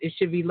down to, it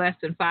should be less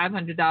than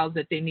 $500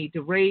 that they need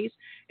to raise.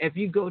 If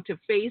you go to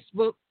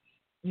Facebook,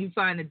 you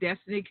find a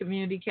Destiny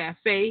Community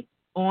Cafe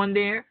on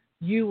there.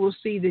 You will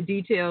see the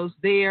details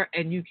there,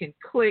 and you can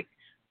click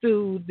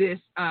through this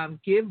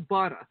Give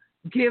Butter.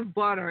 Give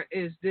Butter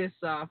is this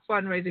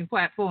fundraising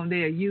platform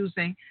they are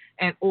using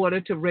in order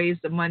to raise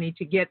the money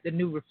to get the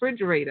new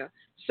refrigerator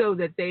so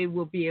that they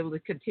will be able to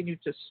continue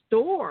to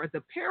store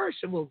the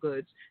perishable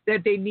goods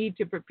that they need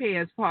to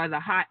prepare as part of the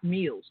hot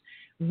meals.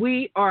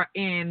 We are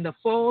in the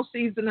fall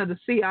season of the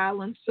Sea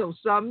Islands, so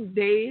some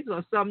days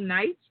or some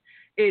nights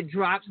it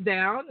drops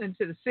down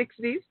into the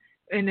 60s.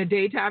 In the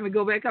daytime, and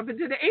go back up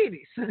into the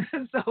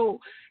 80s. So,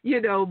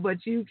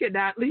 but you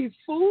cannot leave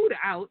food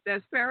out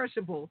that's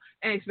perishable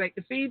and expect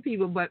to feed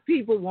people, but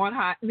people want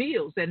hot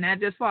meals, and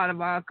that's just part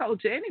of our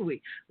culture anyway.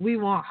 We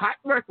want hot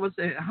breakfast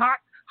and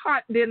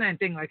hot dinner and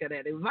things like that.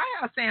 If I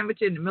have a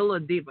sandwich in the middle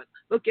of the day, but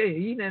look at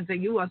you didn't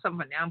think you want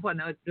something now, I'm putting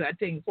that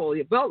thing for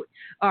your belly,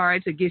 all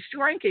right, to get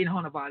shrinking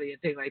on the body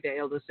and things like that,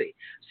 Elder C.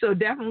 So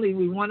definitely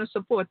we want to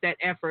support that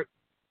effort,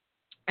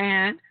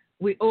 and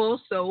we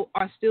also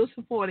are still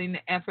supporting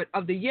the effort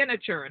of the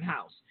Yenachurn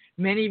House.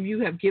 Many of you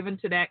have given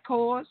to that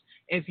cause.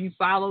 If you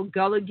follow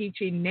Gullah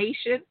Geechee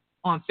Nation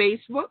on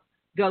Facebook,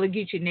 Gullah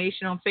Geechee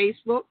Nation on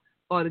Facebook,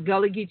 or the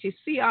Gullah Geechee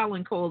Sea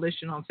Island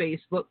Coalition on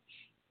Facebook,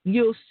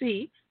 you'll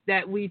see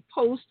that we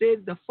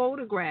posted the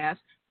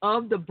photographs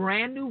of the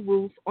brand new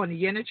roof on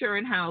the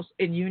Yenachurn House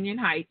in Union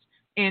Heights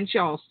in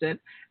Charleston,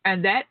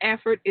 and that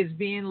effort is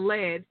being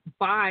led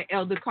by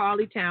Elder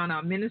Carly Town,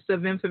 our Minister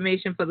of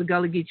Information for the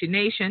Gullah Geechee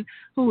Nation,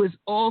 who is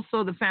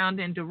also the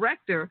founder and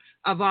director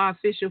of our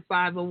official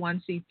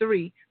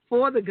 501c3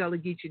 for the Gullah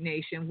Geechee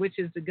Nation, which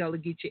is the Gullah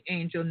Geechee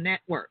Angel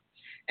Network.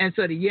 And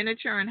so the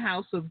Yenachurn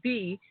House will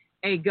be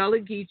a Gullah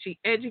Geechee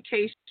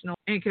educational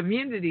and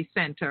community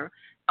center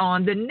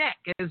on the neck,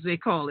 as they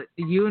call it,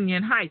 the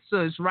Union Heights.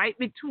 So it's right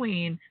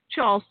between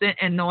Charleston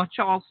and North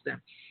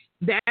Charleston.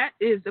 That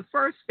is the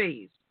first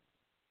phase.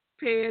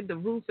 The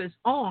roof is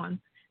on.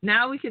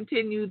 Now we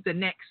continue the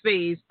next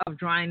phase of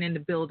drying in the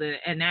building,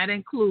 and that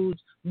includes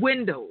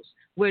windows.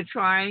 We're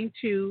trying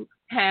to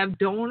have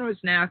donors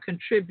now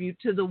contribute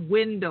to the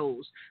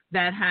windows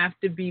that have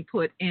to be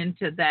put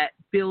into that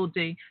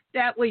building.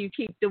 That way you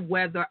keep the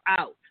weather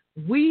out.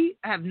 We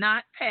have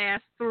not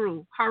passed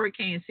through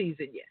hurricane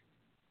season yet.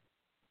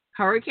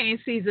 Hurricane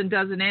season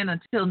doesn't end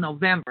until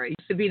November. It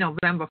used to be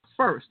November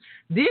 1st.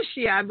 This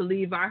year, I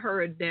believe I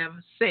heard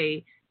them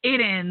say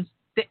it ends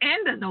the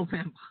end of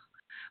November,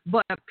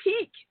 but a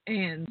peak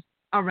ends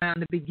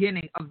around the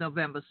beginning of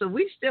November. So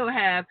we still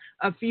have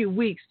a few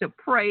weeks to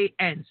pray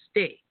and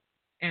stay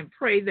and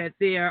pray that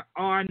there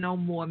are no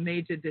more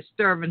major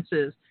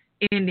disturbances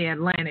in the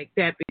Atlantic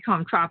that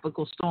become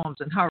tropical storms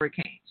and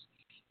hurricanes.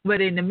 But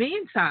in the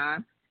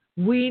meantime,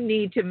 we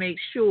need to make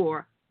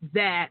sure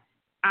that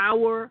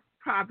our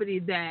property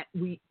that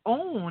we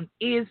own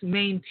is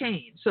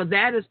maintained. So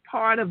that is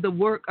part of the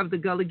work of the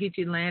Gullah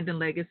Geechee Land and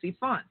Legacy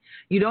Fund.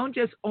 You don't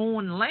just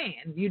own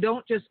land. You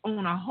don't just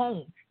own a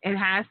home. It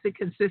has to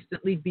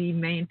consistently be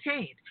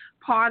maintained.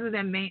 Part of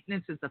that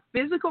maintenance is the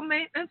physical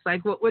maintenance,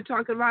 like what we're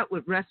talking about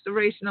with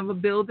restoration of a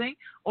building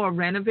or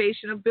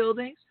renovation of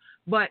buildings,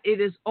 but it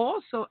is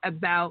also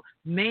about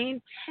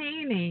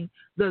maintaining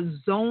the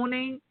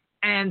zoning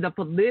and the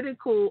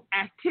political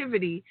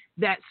activity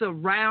that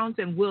surrounds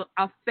and will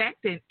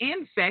affect and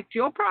infect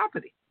your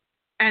property.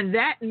 And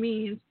that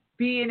means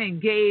being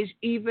engaged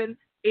even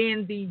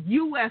in the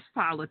U.S.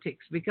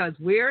 politics, because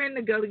we're in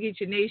the Gullah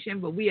Geechee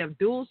Nation, but we have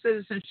dual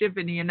citizenship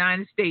in the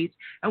United States,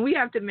 and we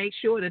have to make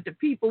sure that the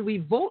people we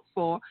vote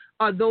for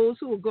are those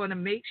who are going to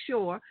make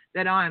sure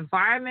that our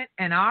environment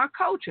and our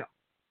culture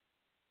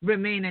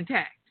remain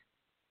intact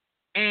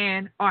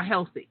and are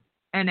healthy,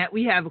 and that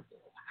we have a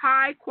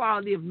high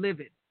quality of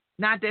living.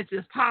 Not that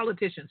just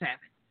politicians have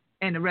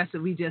it, and the rest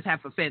of we just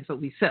have to fend for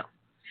ourselves.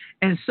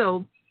 And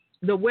so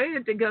the way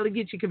that the Gullah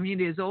Geechee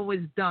community has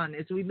always done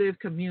is we live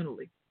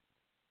communally.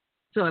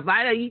 So if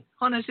I eat,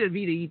 Hunter should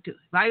be to eat too.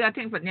 If I got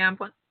things for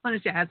Nyampa, Hunter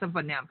should have some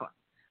for Nyampa.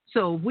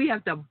 So if we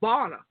have to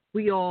barter,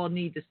 we all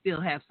need to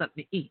still have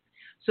something to eat.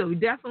 So we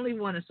definitely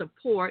want to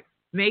support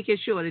making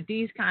sure that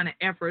these kind of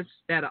efforts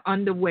that are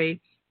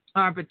underway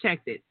are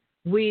protected.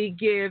 We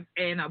give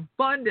an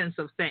abundance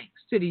of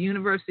thanks to the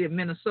University of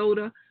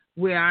Minnesota,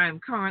 where I am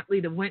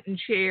currently the Winton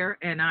Chair,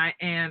 and I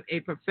am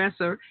a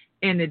professor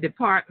in the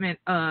Department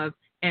of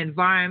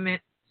Environment,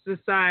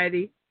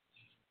 Society,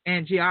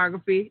 and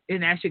Geography.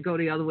 And that should go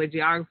the other way.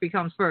 Geography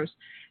comes first.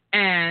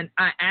 And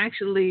I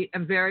actually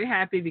am very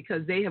happy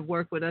because they have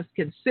worked with us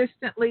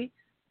consistently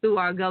through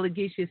our Gullah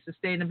Geechee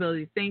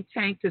Sustainability Think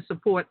Tank to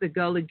support the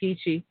Gullah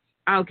Geechee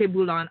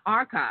Aukebulon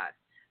Archive,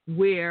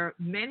 where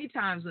many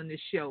times on this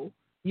show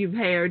you've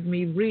heard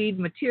me read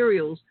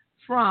materials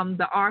from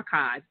the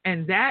archive,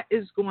 and that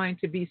is going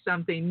to be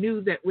something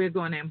new that we're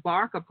going to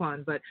embark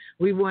upon. But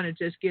we want to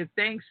just give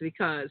thanks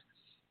because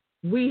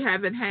we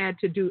haven't had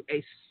to do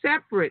a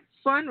separate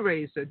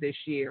fundraiser this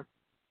year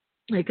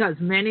because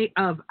many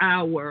of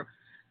our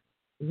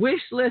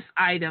wish list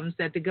items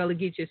that the Gullah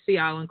Geechee Sea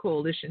Island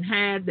Coalition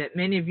had, that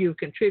many of you have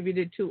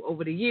contributed to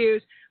over the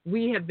years,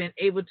 we have been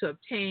able to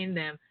obtain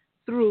them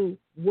through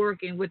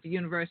working with the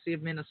University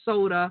of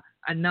Minnesota,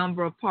 a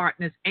number of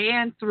partners,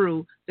 and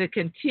through the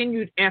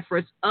continued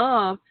efforts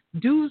of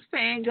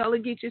dues-paying Gullah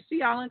Geechee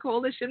Sea Island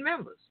Coalition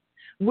members,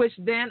 which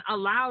then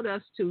allowed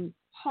us to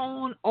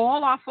hone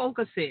all our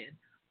focus in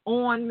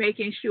on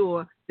making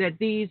sure that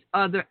these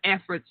other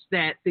efforts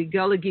that the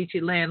Gullah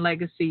Geechee Land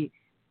Legacy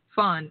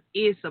Fund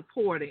is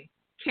supporting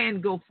can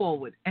go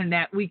forward, and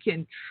that we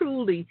can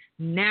truly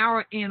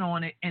narrow in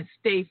on it and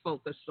stay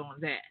focused on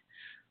that.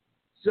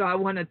 So I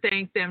want to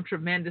thank them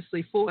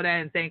tremendously for that,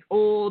 and thank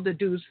all the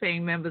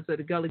dues-paying members of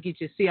the Gullah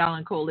Geechee Sea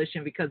Island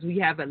Coalition, because we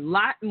have a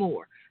lot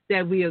more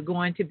that we are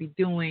going to be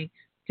doing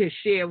to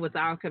share with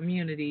our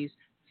communities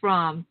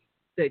from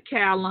the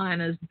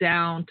Carolinas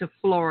down to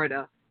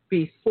Florida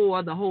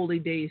before the Holy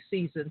Day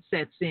season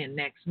sets in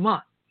next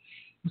month.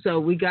 So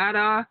we got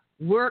our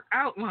work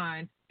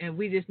outlined, and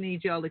we just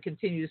need y'all to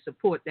continue to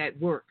support that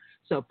work.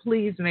 So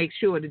please make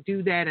sure to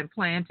do that and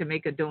plan to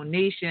make a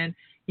donation.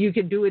 You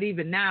can do it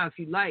even now if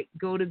you like.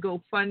 Go to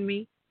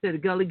GoFundMe to the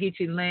Gullah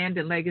Geechee Land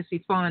and Legacy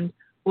Fund,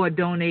 or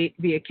donate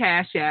via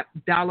Cash App,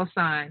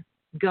 $,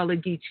 Gullah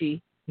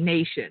Geechee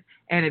Nation.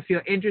 And if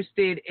you're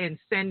interested in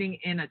sending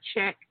in a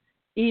check,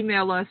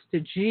 email us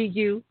to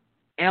gullgeeco@aol.com.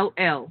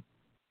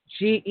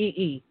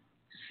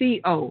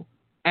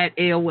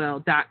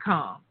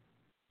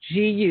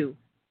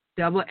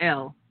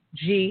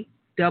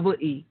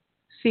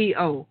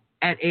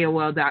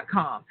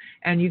 gullgeeco@aol.com.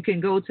 And you can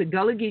go to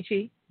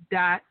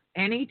gullahgeechee.net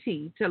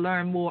to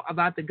learn more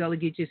about the Gullah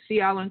Geechee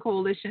Sea Island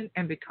Coalition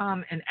and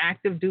become an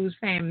active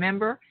dues-paying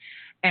member.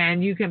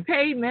 And you can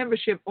pay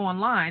membership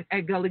online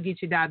at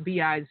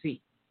gullahgeechee.biz.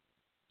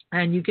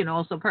 And you can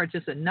also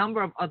purchase a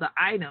number of other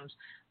items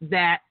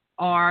that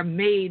are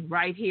made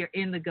right here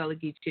in the Gullah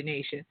Geechee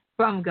Nation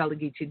from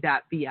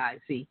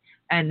gullahgeechee.biz.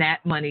 And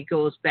that money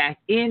goes back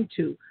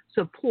into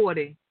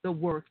supporting the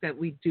work that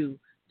we do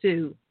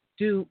to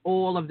do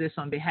all of this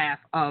on behalf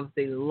of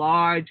the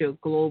larger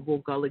global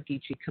Gullah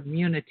Geechee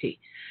community.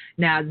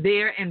 Now,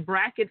 there in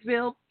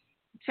Brackettville,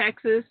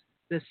 Texas,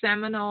 the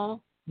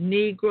Seminole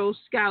Negro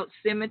Scout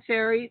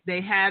Cemetery,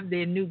 they have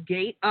their new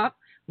gate up.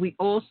 We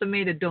also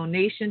made a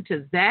donation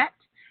to that,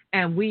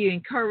 and we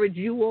encourage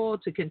you all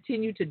to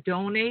continue to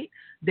donate.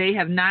 They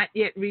have not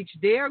yet reached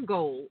their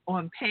goal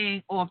on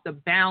paying off the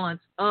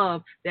balance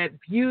of that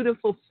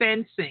beautiful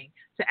fencing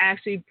to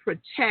actually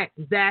protect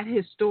that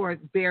historic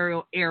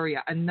burial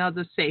area,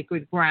 another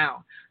sacred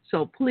ground.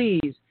 So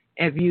please,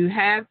 if you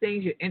have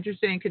things you're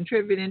interested in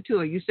contributing to,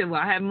 or you say,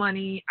 well, I have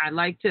money, I'd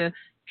like to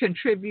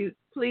contribute,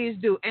 please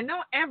do. And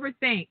don't ever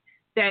think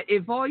that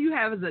if all you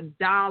have is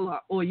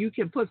 $1, or you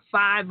can put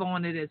 5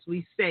 on it, as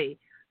we say,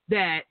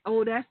 that,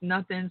 oh, that's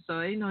nothing,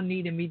 so ain't no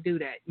need in me do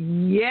that.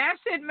 Yes,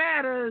 it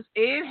matters.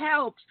 It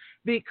helps,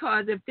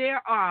 because if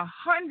there are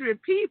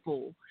 100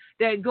 people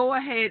that go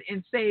ahead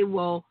and say,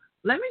 well,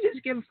 let me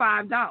just give them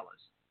 $5,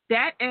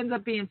 that ends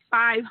up being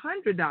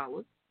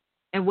 $500.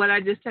 And what I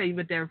just tell you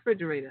about that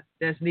refrigerator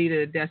that's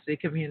needed at Destiny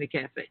Community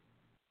Cafe.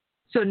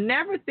 So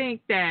never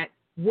think that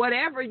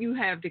whatever you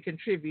have to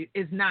contribute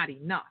is not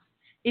enough.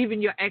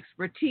 Even your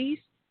expertise,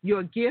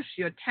 your gifts,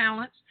 your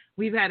talents.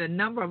 We've had a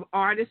number of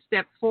artists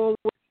step forward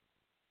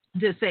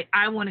to say,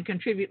 I want to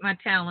contribute my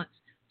talents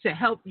to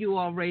help you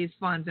all raise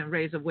funds and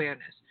raise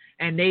awareness.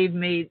 And they've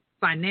made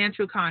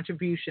financial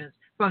contributions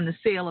from the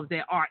sale of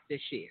their art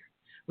this year.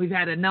 We've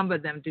had a number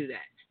of them do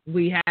that.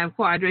 We have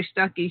Quadre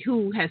Stuckey,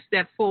 who has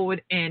stepped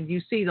forward, and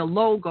you see the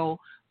logo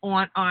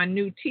on our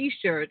new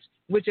T-shirts,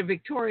 which are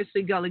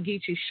Victoriously Gullah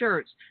Geechee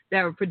shirts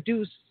that were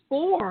produced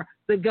for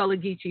the Gullah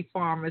Geechee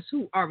farmers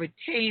who are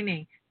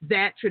retaining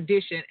that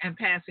tradition and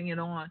passing it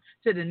on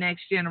to the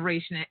next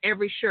generation. And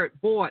every shirt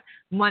bought,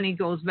 money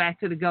goes back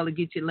to the Gullah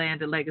Geechee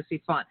Land and Legacy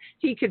Fund.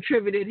 He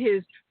contributed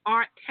his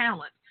art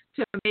talent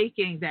to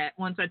making that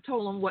once I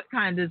told him what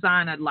kind of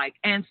design I'd like.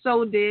 And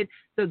so did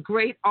the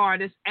great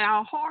artist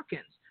Al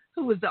Hawkins,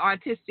 who was the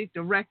artistic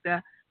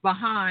director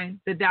behind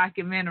the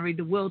documentary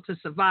The Will to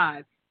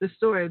Survive, the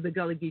story of the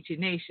Gullah Geechee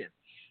Nation.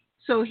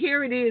 So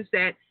here it is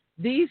that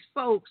these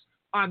folks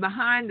are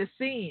behind the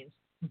scenes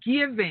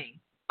giving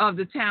of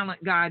the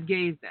talent God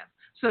gave them.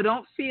 So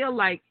don't feel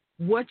like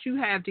what you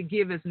have to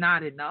give is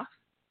not enough.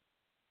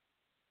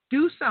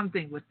 Do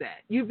something with that.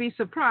 You'd be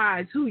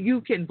surprised who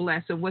you can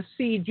bless and what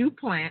seed you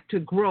plant to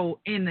grow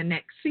in the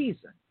next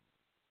season.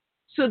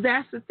 So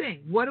that's the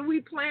thing. What are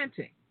we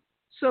planting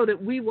so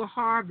that we will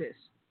harvest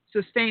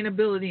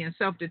sustainability and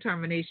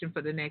self-determination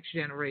for the next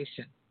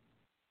generation.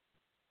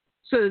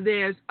 So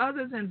there's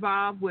others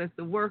involved with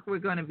the work we're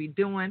going to be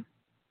doing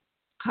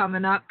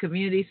coming up.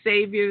 Community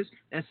Saviors,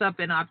 that's up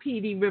in our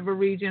PD River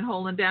region,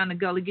 holding down the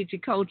Gullah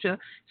Geechee culture,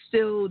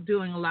 still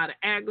doing a lot of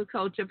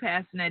agriculture,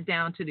 passing that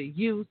down to the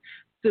youth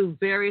through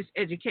various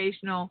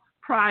educational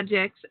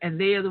projects, and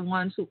they are the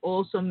ones who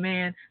also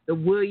man the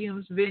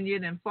Williams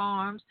Vineyard and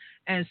Farms,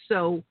 and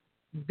so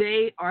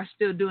they are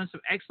still doing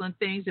some excellent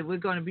things that we're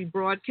going to be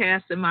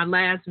broadcasting. My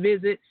last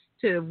visit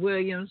to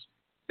Williams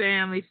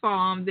family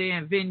farm there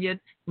in Vineyard,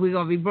 we're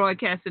going to be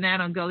broadcasting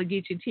that on Gullah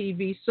Geechee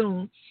TV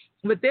soon.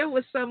 But there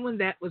was someone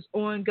that was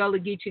on Gullah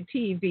Geechee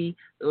TV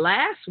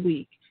last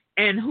week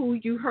and who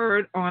you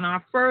heard on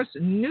our first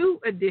new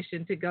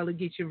edition to Gullah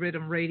Geechee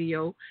Rhythm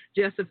Radio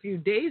just a few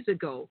days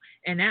ago,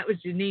 and that was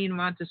Janine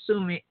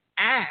Montesumi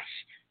Ash.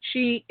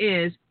 She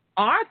is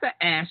Arthur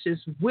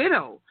Ashe's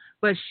widow,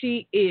 but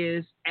she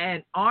is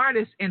an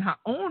artist in her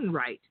own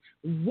right,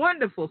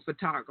 wonderful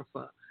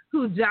photographer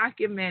who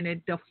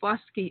documented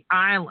Daufuskie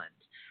Island.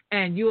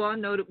 And you all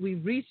know that we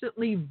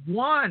recently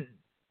won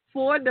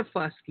for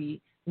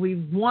Daufuskie. We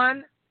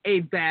won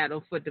a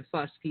battle for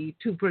Daufuskie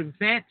to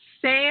prevent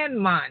sand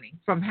mining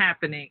from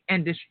happening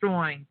and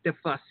destroying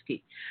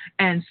Daufuskie.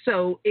 And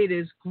so it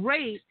is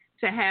great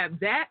to have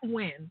that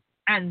win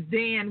and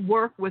then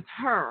work with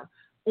her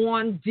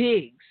on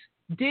DIGS.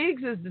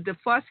 DIGS is the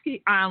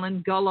Daufuskie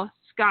Island Gullah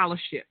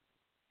Scholarship.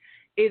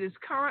 It is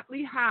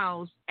currently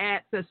housed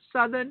at the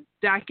Southern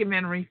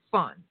Documentary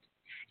Fund.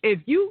 If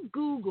you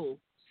Google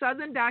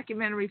Southern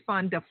Documentary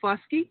Fund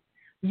Daufuskie,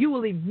 you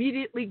will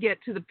immediately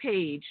get to the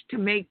page to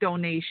make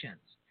donations,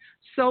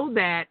 so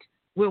that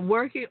we're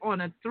working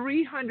on a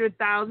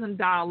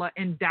 $300,000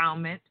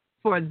 endowment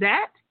for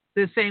that,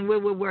 the same way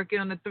we're working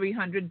on a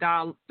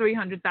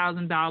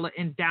 $300,000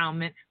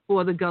 endowment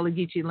for the Gullah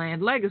Geechee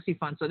Land Legacy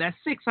Fund. So that's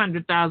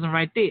 $600,000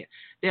 right there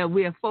that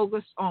we are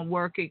focused on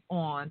working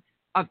on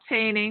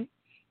obtaining,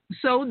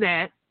 so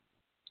that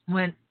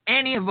when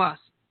any of us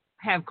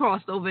have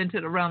crossed over into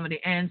the realm of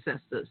the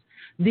ancestors,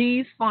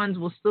 these funds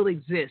will still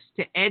exist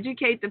to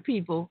educate the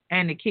people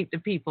and to keep the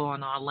people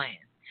on our land.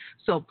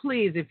 So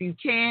please, if you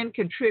can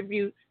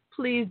contribute,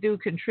 please do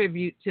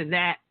contribute to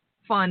that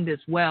fund as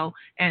well.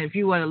 And if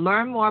you want to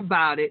learn more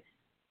about it,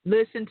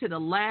 listen to the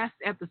last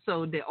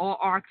episode. They're all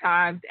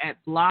archived at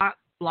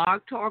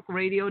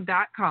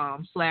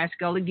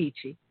blogtalkradio.com/Gullah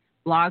Geechee,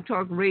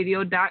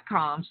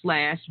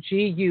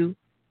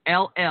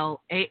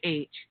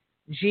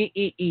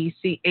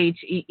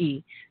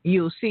 blogtalkradio.com/GULLAHGEECHEE.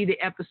 You'll see the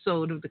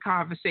episode of the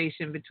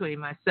conversation between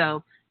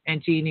myself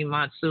and Jeannie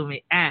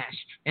Montesumi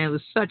Ash. And it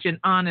was such an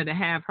honor to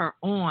have her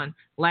on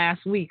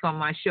last week on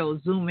my show,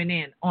 Zooming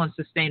In on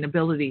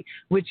Sustainability,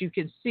 which you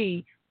can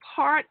see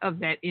part of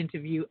that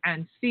interview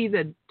and see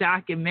the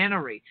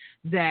documentary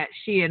that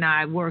she and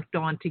I worked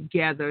on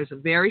together. It's a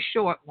very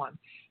short one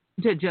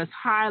to just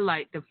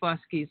highlight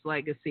Daufuskie's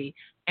legacy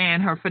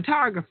and her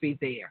photography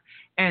there.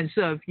 And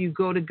so if you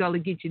go to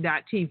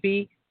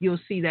GullahGeechee.tv, you'll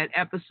see that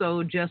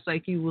episode, just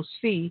like you will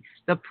see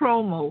the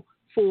promo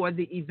for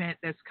the event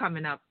that's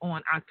coming up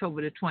on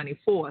October the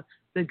 24th,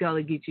 the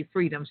Gullah Geechee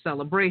Freedom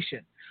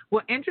Celebration.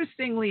 Well,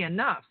 interestingly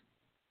enough,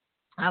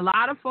 a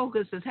lot of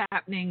focus is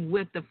happening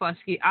with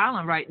Daufuskie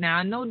Island right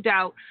now, and no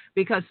doubt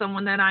because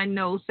someone that I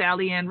know,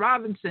 Sally Ann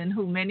Robinson,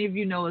 who many of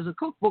you know is a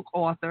cookbook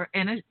author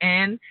and a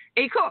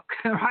cook,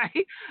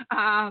 right,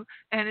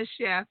 and a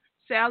chef.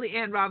 Sally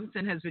Ann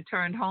Robinson has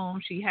returned home.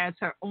 She has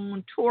her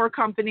own tour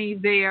company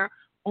there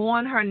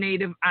on her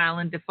native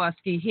island,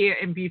 Daufuskie, here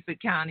in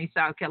Beaufort County,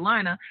 South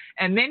Carolina.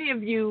 And many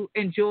of you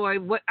enjoy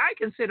what I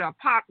consider a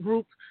pop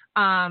group.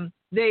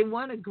 They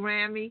won a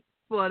Grammy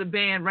for the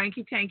band.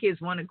 Ranky Tanky has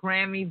won a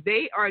Grammy.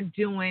 They are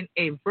doing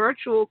a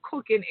virtual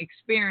cooking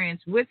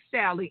experience with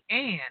Sally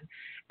Ann,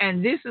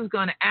 and this is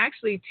going to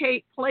actually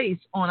take place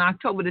on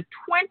October the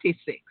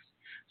 26th.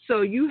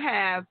 So you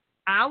have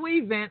our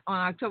event on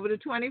October the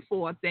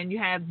 24th, then you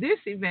have this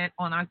event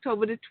on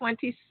October the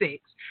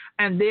 26th,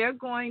 and they're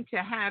going to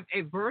have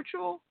a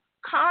virtual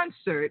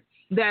concert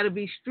that'll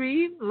be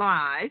streamed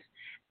live,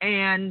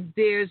 and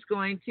there's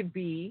going to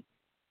be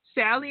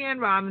Sally Ann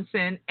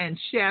Robinson and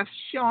Chef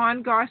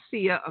Sean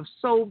Garcia of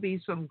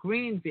Sobeys from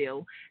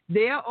Greenville.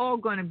 They're all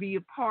going to be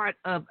a part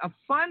of a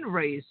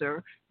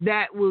fundraiser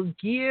that will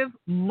give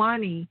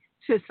money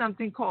to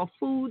something called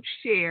Food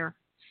Share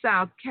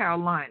South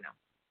Carolina.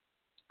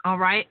 All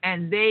right,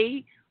 and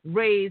they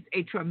raised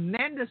a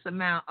tremendous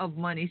amount of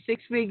money,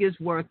 6 figures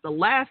worth the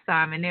last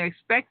time, and they're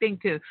expecting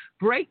to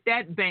break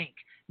that bank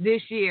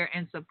this year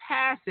and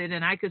surpass it,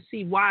 and I could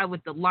see why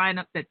with the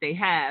lineup that they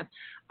have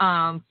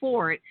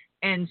for it.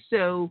 And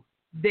so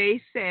they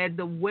said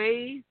the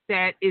way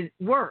that it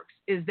works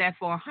is that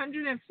for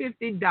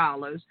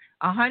 $150,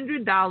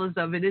 $100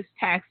 of it is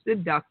tax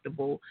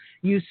deductible.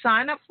 You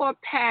sign up for a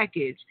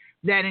package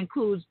that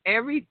includes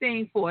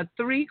everything for a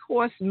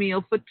 3-course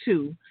meal for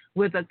 2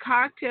 with a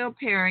cocktail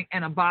pairing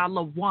and a bottle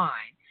of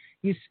wine.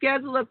 You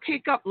schedule a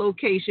pickup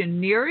location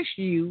nearest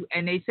you,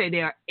 and they say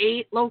there are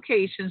 8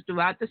 locations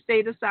throughout the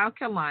state of South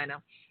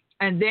Carolina.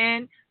 And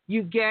then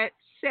you get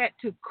set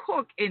to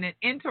cook in an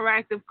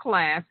interactive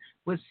class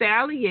with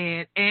Sally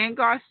Ann and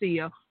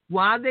Garcia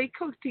while they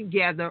cook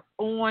together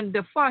on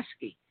the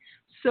Fusky.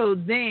 So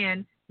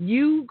then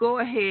you go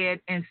ahead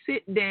and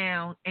sit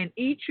down and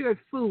eat your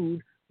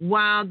food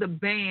while the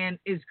band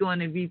is going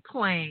to be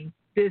playing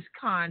this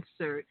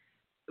concert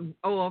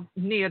or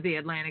near the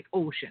Atlantic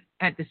Ocean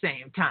at the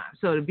same time.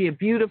 So it'll be a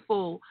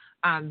beautiful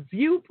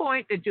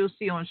viewpoint that you'll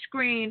see on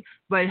screen.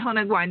 But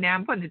Hana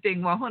Guanam put the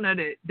thing well Hana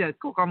the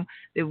cook them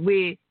the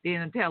way they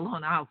didn't tell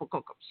Hana how to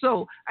cook them.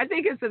 So I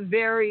think it's a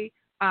very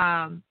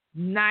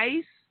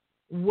nice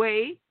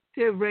way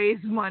to raise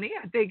money.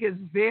 I think it's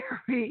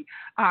very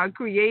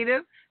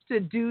creative to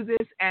do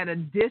this at a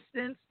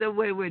distance the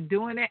way we're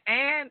doing it.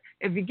 And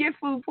if you get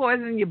food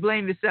poisoning, you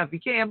blame yourself. You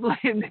can't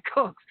blame the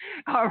cooks.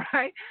 All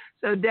right.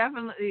 So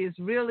definitely it's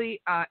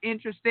really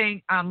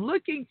interesting. I'm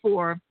looking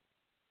for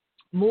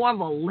more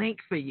of a link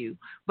for you.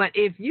 But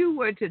if you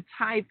were to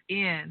type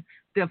in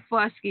the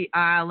Fusky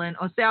Island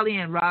or Sally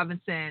Ann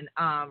Robinson,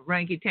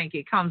 Ranky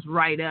Tanky, it comes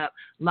right up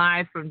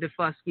live from the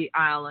Fusky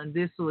Island.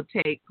 This will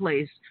take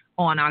place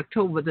on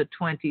October the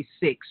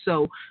 26th.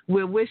 So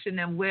we're wishing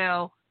them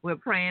well. We're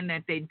praying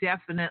that they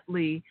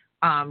definitely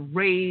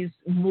raise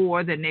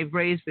more than they've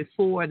raised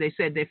before. They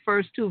said their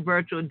first two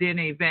virtual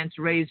dinner events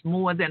raised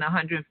more than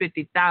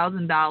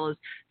 $150,000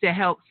 to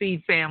help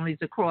feed families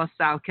across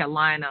South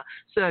Carolina.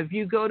 So if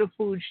you go to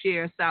Food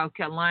Share South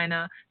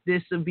Carolina,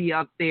 this will be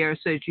up there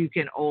so that you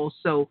can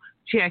also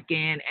check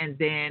in and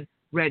then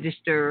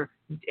register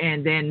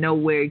and then know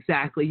where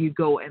exactly you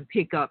go and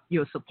pick up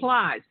your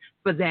supplies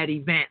for that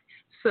event.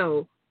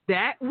 So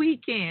that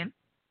weekend,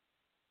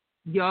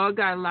 y'all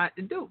got a lot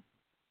to do.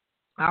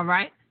 All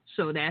right?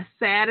 So that's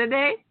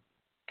Saturday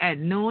at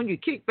noon. You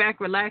kick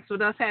back, relax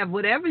with us, have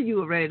whatever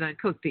you are ready to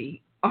cook to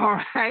eat. All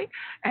right?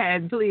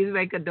 And please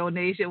make a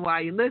donation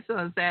while you listen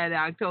on Saturday,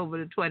 October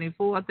the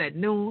 24th at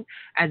noon.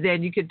 And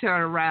then you can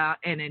turn around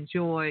and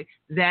enjoy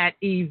that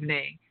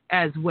evening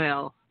as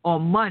well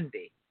on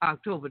Monday,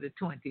 October the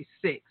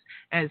 26th.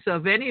 And so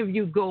if any of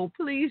you go,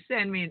 please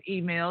send me an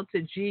email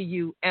to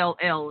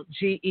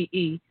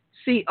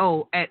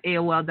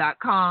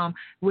gullgeeco@AOL.com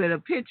with a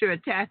picture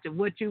attached of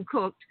what you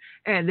cooked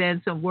and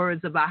then some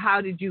words about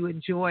how did you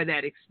enjoy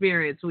that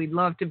experience. We'd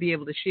love to be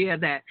able to share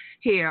that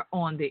here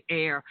on the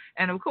air.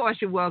 And of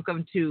course, you're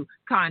welcome to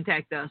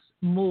contact us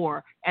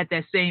more at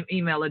that same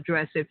email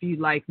address if you'd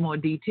like more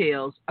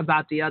details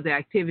about the other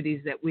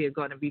activities that we are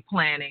going to be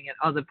planning and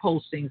other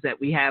postings that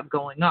we have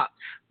going up.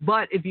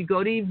 But if you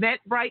go to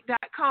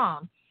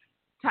eventbrite.com,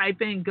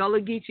 type in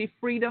Gullah Geechee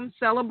Freedom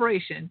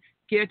Celebration,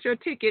 get your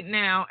ticket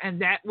now, and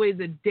that way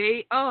the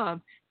day of,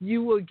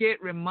 you will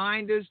get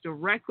reminders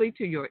directly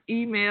to your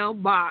email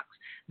box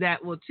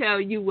that will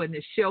tell you when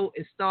the show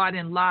is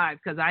starting live.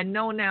 Because I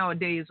know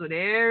nowadays with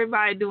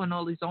everybody doing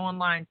all these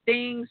online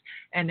things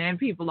and then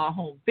people are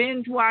home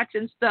binge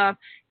watching stuff,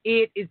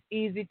 it is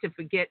easy to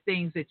forget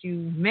things that you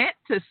meant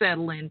to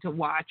settle in to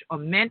watch or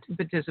meant to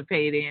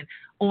participate in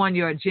on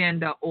your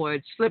agenda, or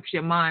it slips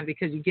your mind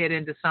because you get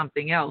into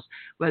something else.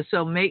 But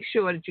so make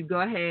sure that you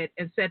go ahead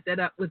and set that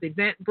up with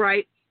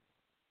Eventbrite.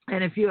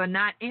 And if you are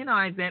not in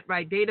our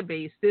Eventbrite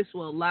database, this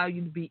will allow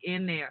you to be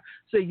in there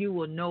so you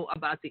will know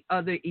about the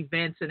other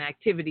events and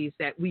activities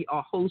that we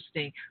are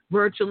hosting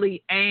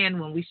virtually and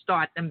when we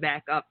start them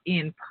back up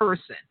in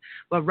person.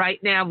 But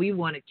right now, we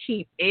want to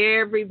keep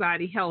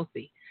everybody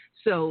healthy.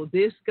 So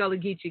this Gullah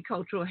Geechee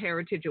Cultural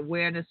Heritage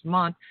Awareness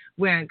Month,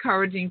 we're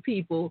encouraging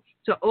people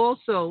to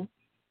also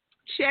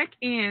check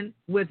in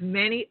with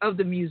many of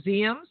the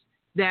museums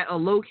that are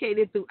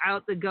located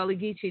throughout the Gullah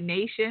Geechee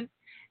Nation.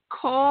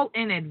 Call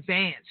in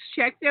advance.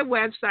 Check their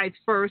websites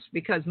first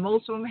because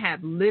most of them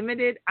have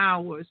limited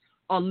hours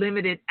or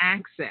limited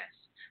access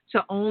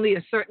to only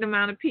a certain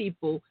amount of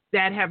people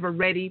that have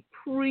already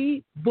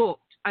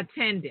pre-booked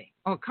attending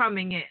or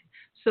coming in.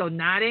 So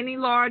not any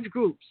large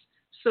groups,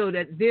 so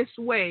that this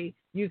way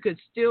you could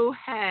still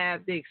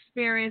have the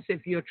experience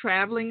if you're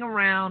traveling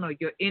around or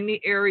you're in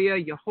the area,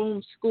 you're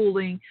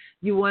homeschooling,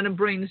 you want to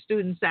bring the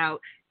students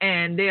out.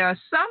 And there are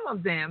some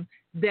of them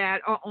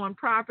that are on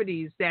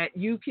properties that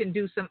you can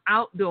do some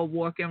outdoor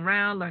walking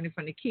around, learning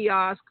from the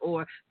kiosk,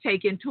 or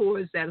taking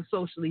tours that are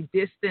socially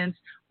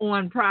distanced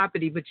on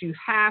property, but you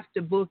have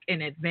to book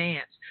in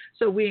advance.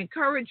 So we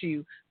encourage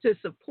you to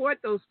support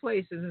those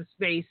places and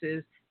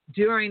spaces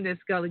during this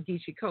Gullah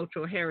Geechee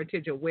Cultural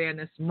Heritage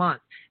Awareness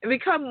Month and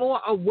become more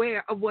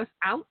aware of what's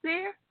out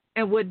there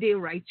and what they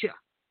right you.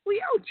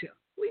 We out you.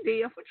 We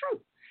there for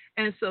truth.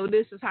 And so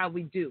this is how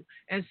we do.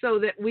 And so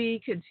that we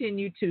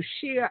continue to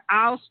share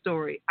our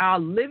story, our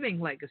living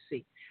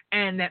legacy,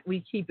 and that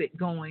we keep it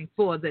going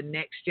for the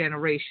next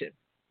generation.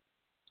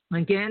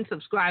 Again,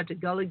 subscribe to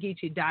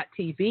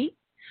GullahGeechee.tv.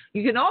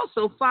 You can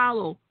also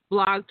follow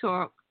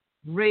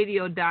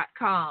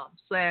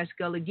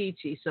blogtalkradio.com/Gullah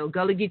Geechee. So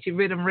Gullah Geechee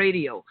Rhythm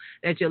Radio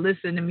that you're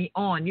listening to me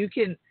on. You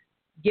can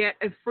get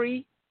a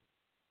free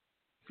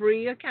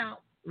account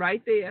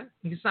right there.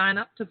 You can sign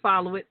up to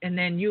follow it, and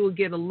then you will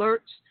get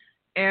alerts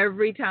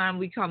every time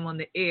we come on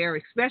the air,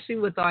 especially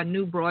with our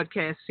new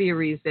broadcast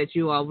series that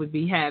you all would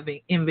be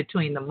having in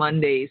between the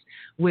Mondays,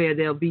 where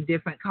there'll be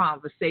different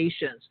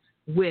conversations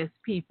with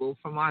people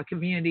from our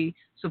community,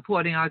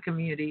 supporting our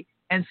community,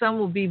 and some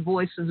will be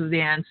voices of the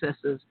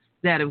ancestors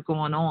that have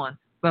gone on,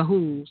 but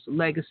whose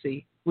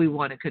legacy we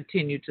want to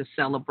continue to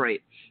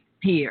celebrate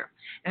here.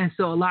 And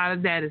so a lot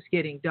of that is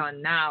getting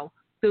done now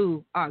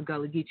through our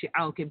Gullah Geechee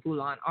Alkid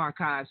Bulan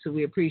archives. So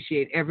we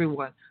appreciate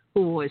everyone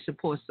who always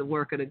supports the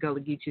work of the Gullah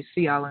Geechee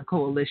Sea Island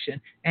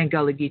Coalition and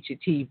Gullah Geechee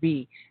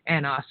TV,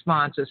 and our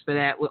sponsors for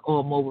that with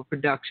All Mobile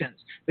Productions,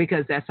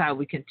 because that's how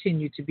we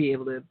continue to be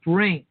able to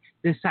bring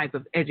this type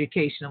of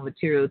educational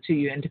material to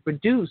you and to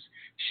produce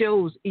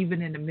shows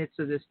even in the midst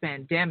of this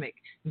pandemic,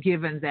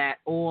 given that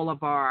all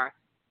of our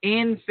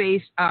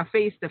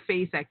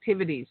face-to-face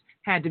activities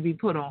had to be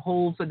put on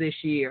hold for this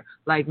year,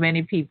 like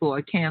many people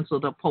are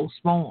canceled or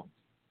postponed.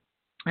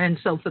 And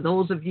so for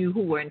those of you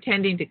who were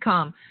intending to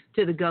come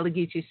to the Gullah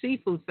Geechee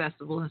Seafood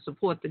Festival and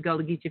support the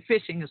Gullah Geechee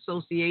Fishing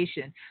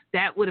Association,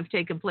 that would have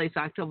taken place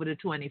October the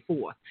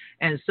 24th.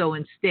 And so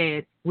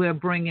instead, we're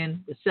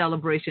bringing the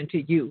celebration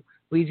to you.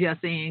 We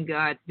just ain't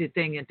got the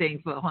thing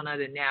for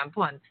 109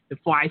 pun, the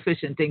fly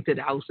fish and thing to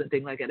the house and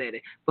thing like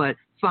that. But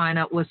find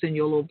out what's in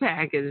your little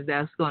package.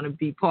 That's going to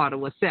be part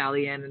of what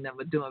Sally Ann and them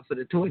are doing for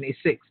the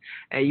 26th.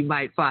 And you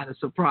might find a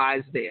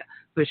surprise there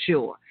for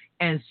sure.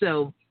 And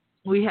so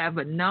we have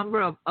a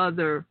number of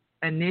other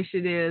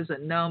initiatives, a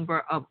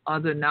number of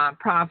other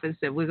nonprofits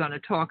that we're going to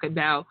talk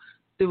about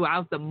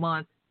throughout the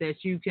month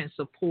that you can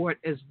support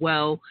as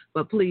well.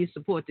 But please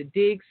support the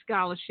DIG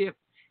Scholarship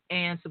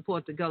and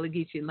support the Gullah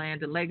Geechee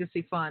Land and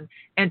Legacy Fund.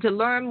 And to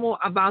learn more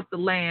about the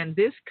land,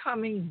 this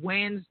coming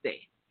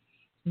Wednesday,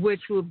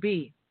 which will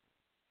be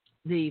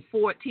the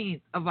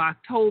 14th of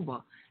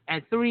October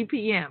at 3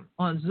 p.m.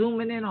 on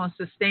Zooming In on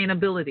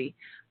Sustainability,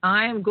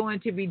 I am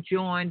going to be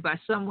joined by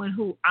someone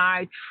who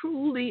I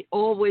truly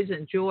always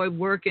enjoy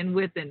working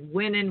with and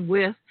winning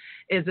with,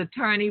 is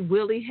attorney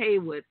Willie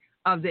Haywood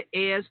of the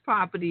Ayers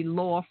Property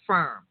Law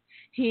Firm.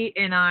 He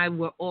and I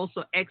were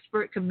also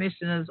expert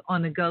commissioners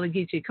on the Gullah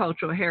Geechee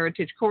Cultural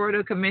Heritage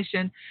Corridor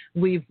Commission.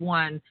 We've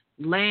won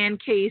land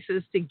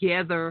cases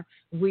together.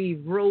 We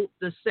wrote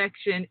the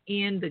section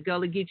in the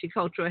Gullah Geechee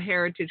Cultural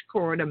Heritage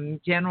Corridor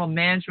General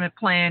Management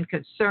Plan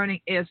concerning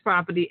Ayers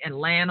property and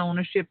land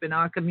ownership in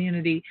our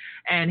community.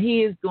 And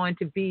he is going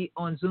to be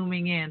on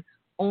Zooming In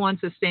on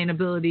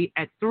Sustainability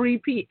at 3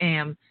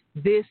 p.m.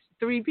 this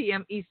 3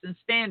 p.m. Eastern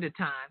Standard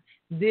Time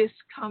this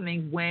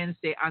coming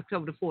Wednesday,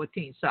 October the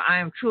 14th. So I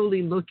am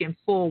truly looking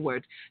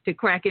forward to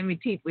cracking my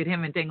teeth with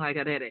him and things like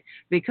that.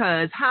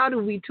 Because how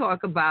do we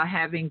talk about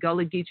having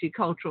Gullah Geechee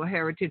Cultural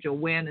Heritage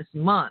Awareness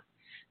Month?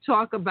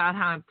 Talk about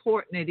how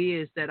important it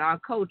is that our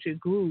culture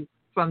grew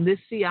from this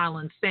Sea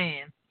Island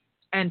sand,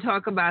 and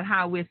talk about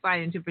how we're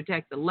fighting to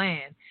protect the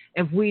land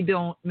if we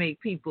don't make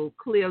people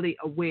clearly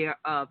aware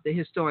of the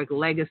historic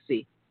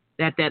legacy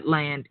that that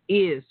land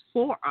is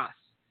for us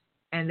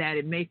and that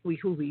it make we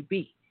who we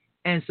be.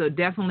 And so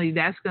definitely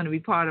that's going to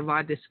be part of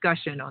our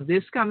discussion on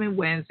this coming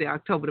Wednesday,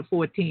 October the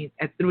 14th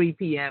at 3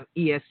 p.m.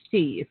 EST.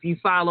 If you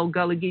follow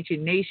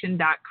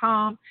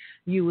GullahGeecheeNation.com,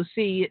 you will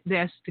see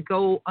that's to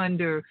go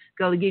under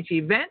Gullah Geechee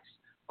events,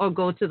 or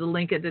go to the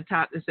link at the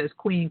top that says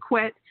Queen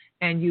Quet,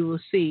 and you will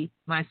see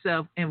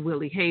myself and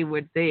Willie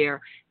Haywood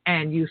there,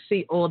 and you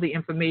see all the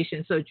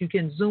information so that you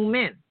can zoom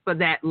in for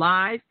that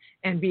live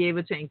and be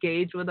able to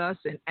engage with us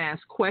and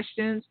ask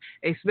questions,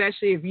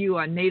 especially if you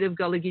are Native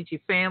Gullah Geechee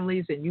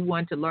families and you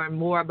want to learn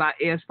more about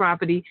Ayers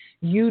property.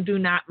 You do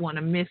not want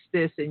to miss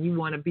this, and you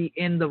want to be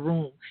in the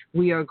room.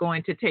 We are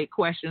going to take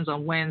questions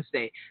on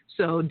Wednesday.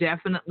 So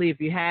definitely, if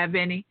you have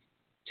any,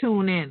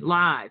 tune in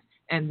live.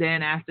 And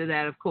then after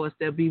that, of course,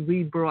 there'll be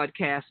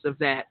rebroadcasts of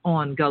that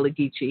on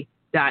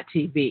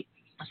GullahGeechee.tv.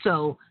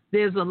 So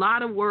there's a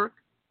lot of work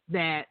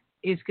that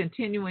is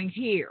continuing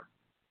here.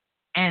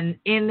 And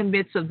in the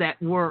midst of that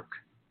work,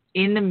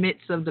 in the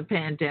midst of the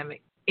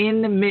pandemic,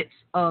 in the midst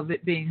of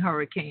it being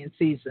hurricane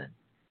season,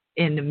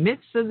 in the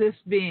midst of this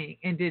being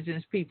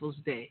Indigenous Peoples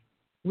Day,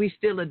 we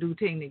still do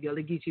things in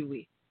Gullah Geechee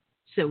we.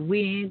 So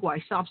we ain't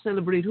going to stop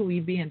celebrate who we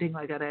be and things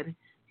like that.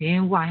 We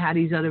ain't going to have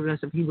these other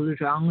rest of people who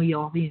try only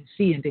off and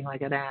see and things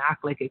like that and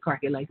act like it, crack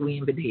it like we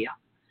ain't been there.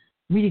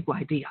 We go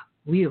idea.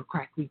 We'll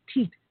crack we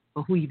teeth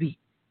for who we be.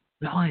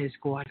 Long as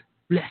God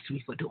bless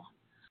we for doing.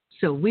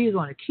 So we're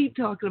going to keep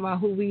talking about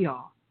who we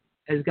are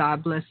as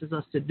God blesses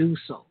us to do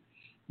so,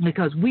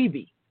 because we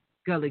be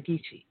Gullah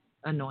Geechee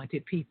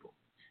anointed people.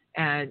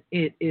 And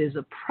it is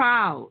a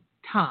proud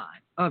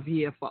time of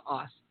year for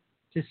us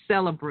to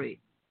celebrate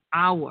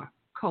our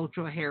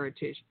cultural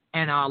heritage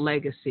and our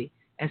legacy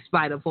in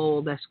spite of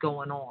all that's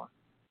going on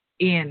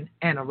in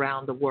and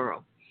around the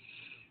world.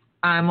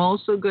 I'm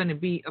also going to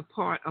be a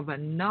part of a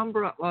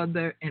number of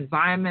other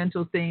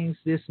environmental things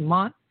this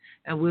month,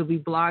 and we'll be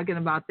blogging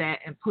about that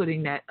and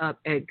putting that up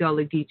at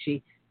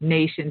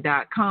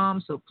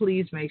GullahGeecheeNation.com. So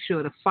please make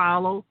sure to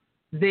follow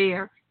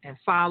there, and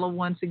follow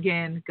once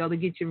again Gullah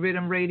Geechee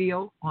Rhythm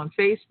Radio on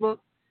Facebook,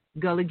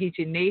 Gullah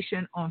Geechee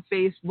Nation on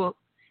Facebook,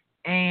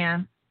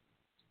 and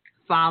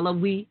Follow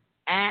we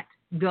at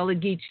Gullah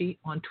Geechee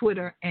on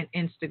Twitter and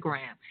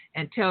Instagram.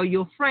 And tell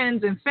your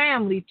friends and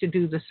family to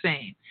do the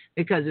same,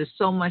 because there's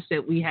so much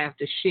that we have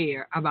to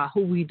share about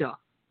who we are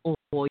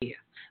all year.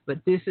 But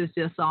this is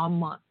just our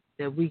month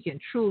that we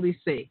can truly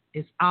say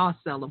is our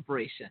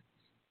celebration.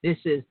 This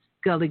is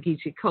Gullah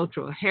Geechee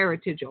Cultural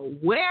Heritage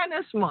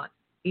Awareness Month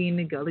in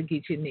the Gullah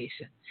Geechee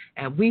Nation.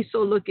 And we so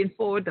looking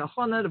forward to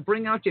Hunter to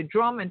bring out your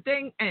drum and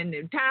thing and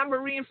the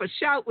tambourine for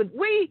shout with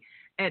we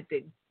at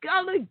the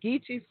Gullah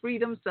Geechee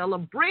Freedom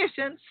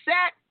Celebration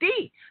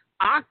Saturday,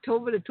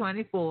 October the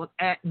 24th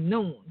at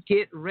noon.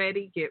 Get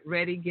ready, get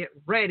ready, get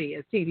ready,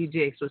 as T.D.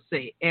 Jakes would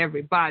say.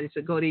 Everybody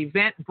should go to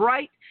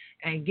Eventbrite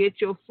and get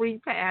your free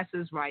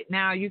passes right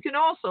now. You can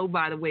also,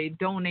 by the way,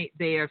 donate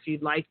there if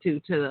you'd like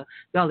to the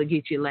Gullah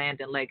Geechee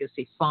Land and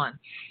Legacy Fund.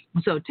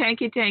 So thank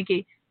you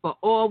for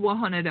all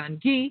 100 on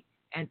Gee,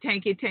 and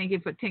thank you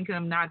for thinking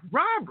I'm not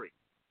robbery,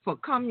 for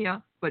come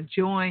here, for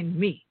join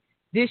me.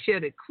 This year,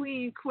 the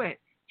Queen Quet,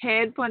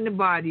 head upon the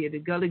body of the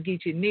Gullah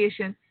Geechee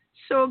Nation.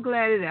 So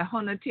glad that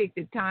Hunter take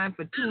the time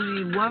for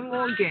tuning in one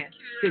more again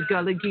to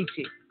Gullah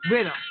Geechee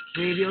Rhythm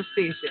Radio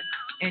Station.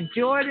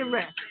 Enjoy the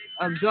rest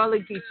of Gullah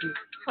Geechee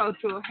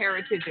Cultural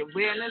Heritage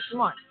Awareness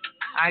Month.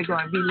 I'm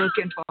going to be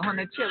looking for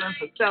Hunter children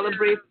for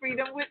Celebrate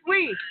Freedom with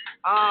we.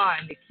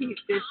 And to keep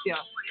this year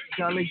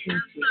Gullah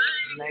Geechee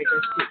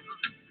legacy.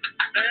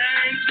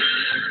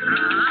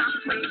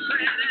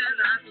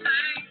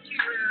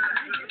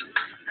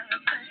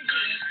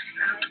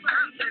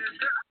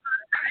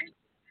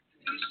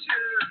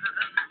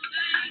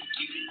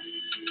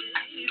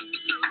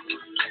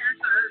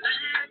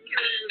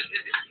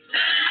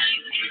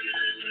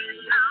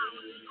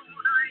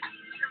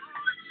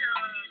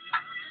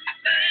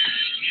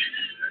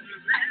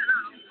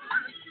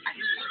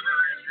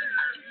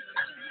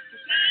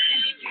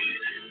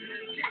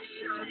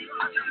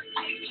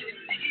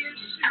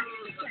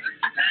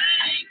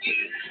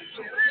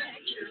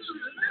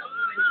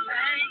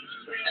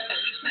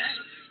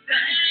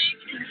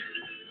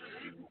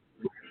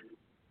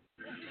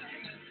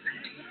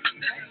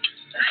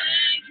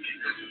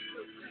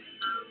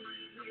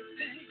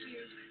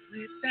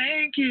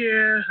 Thank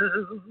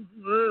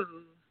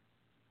you.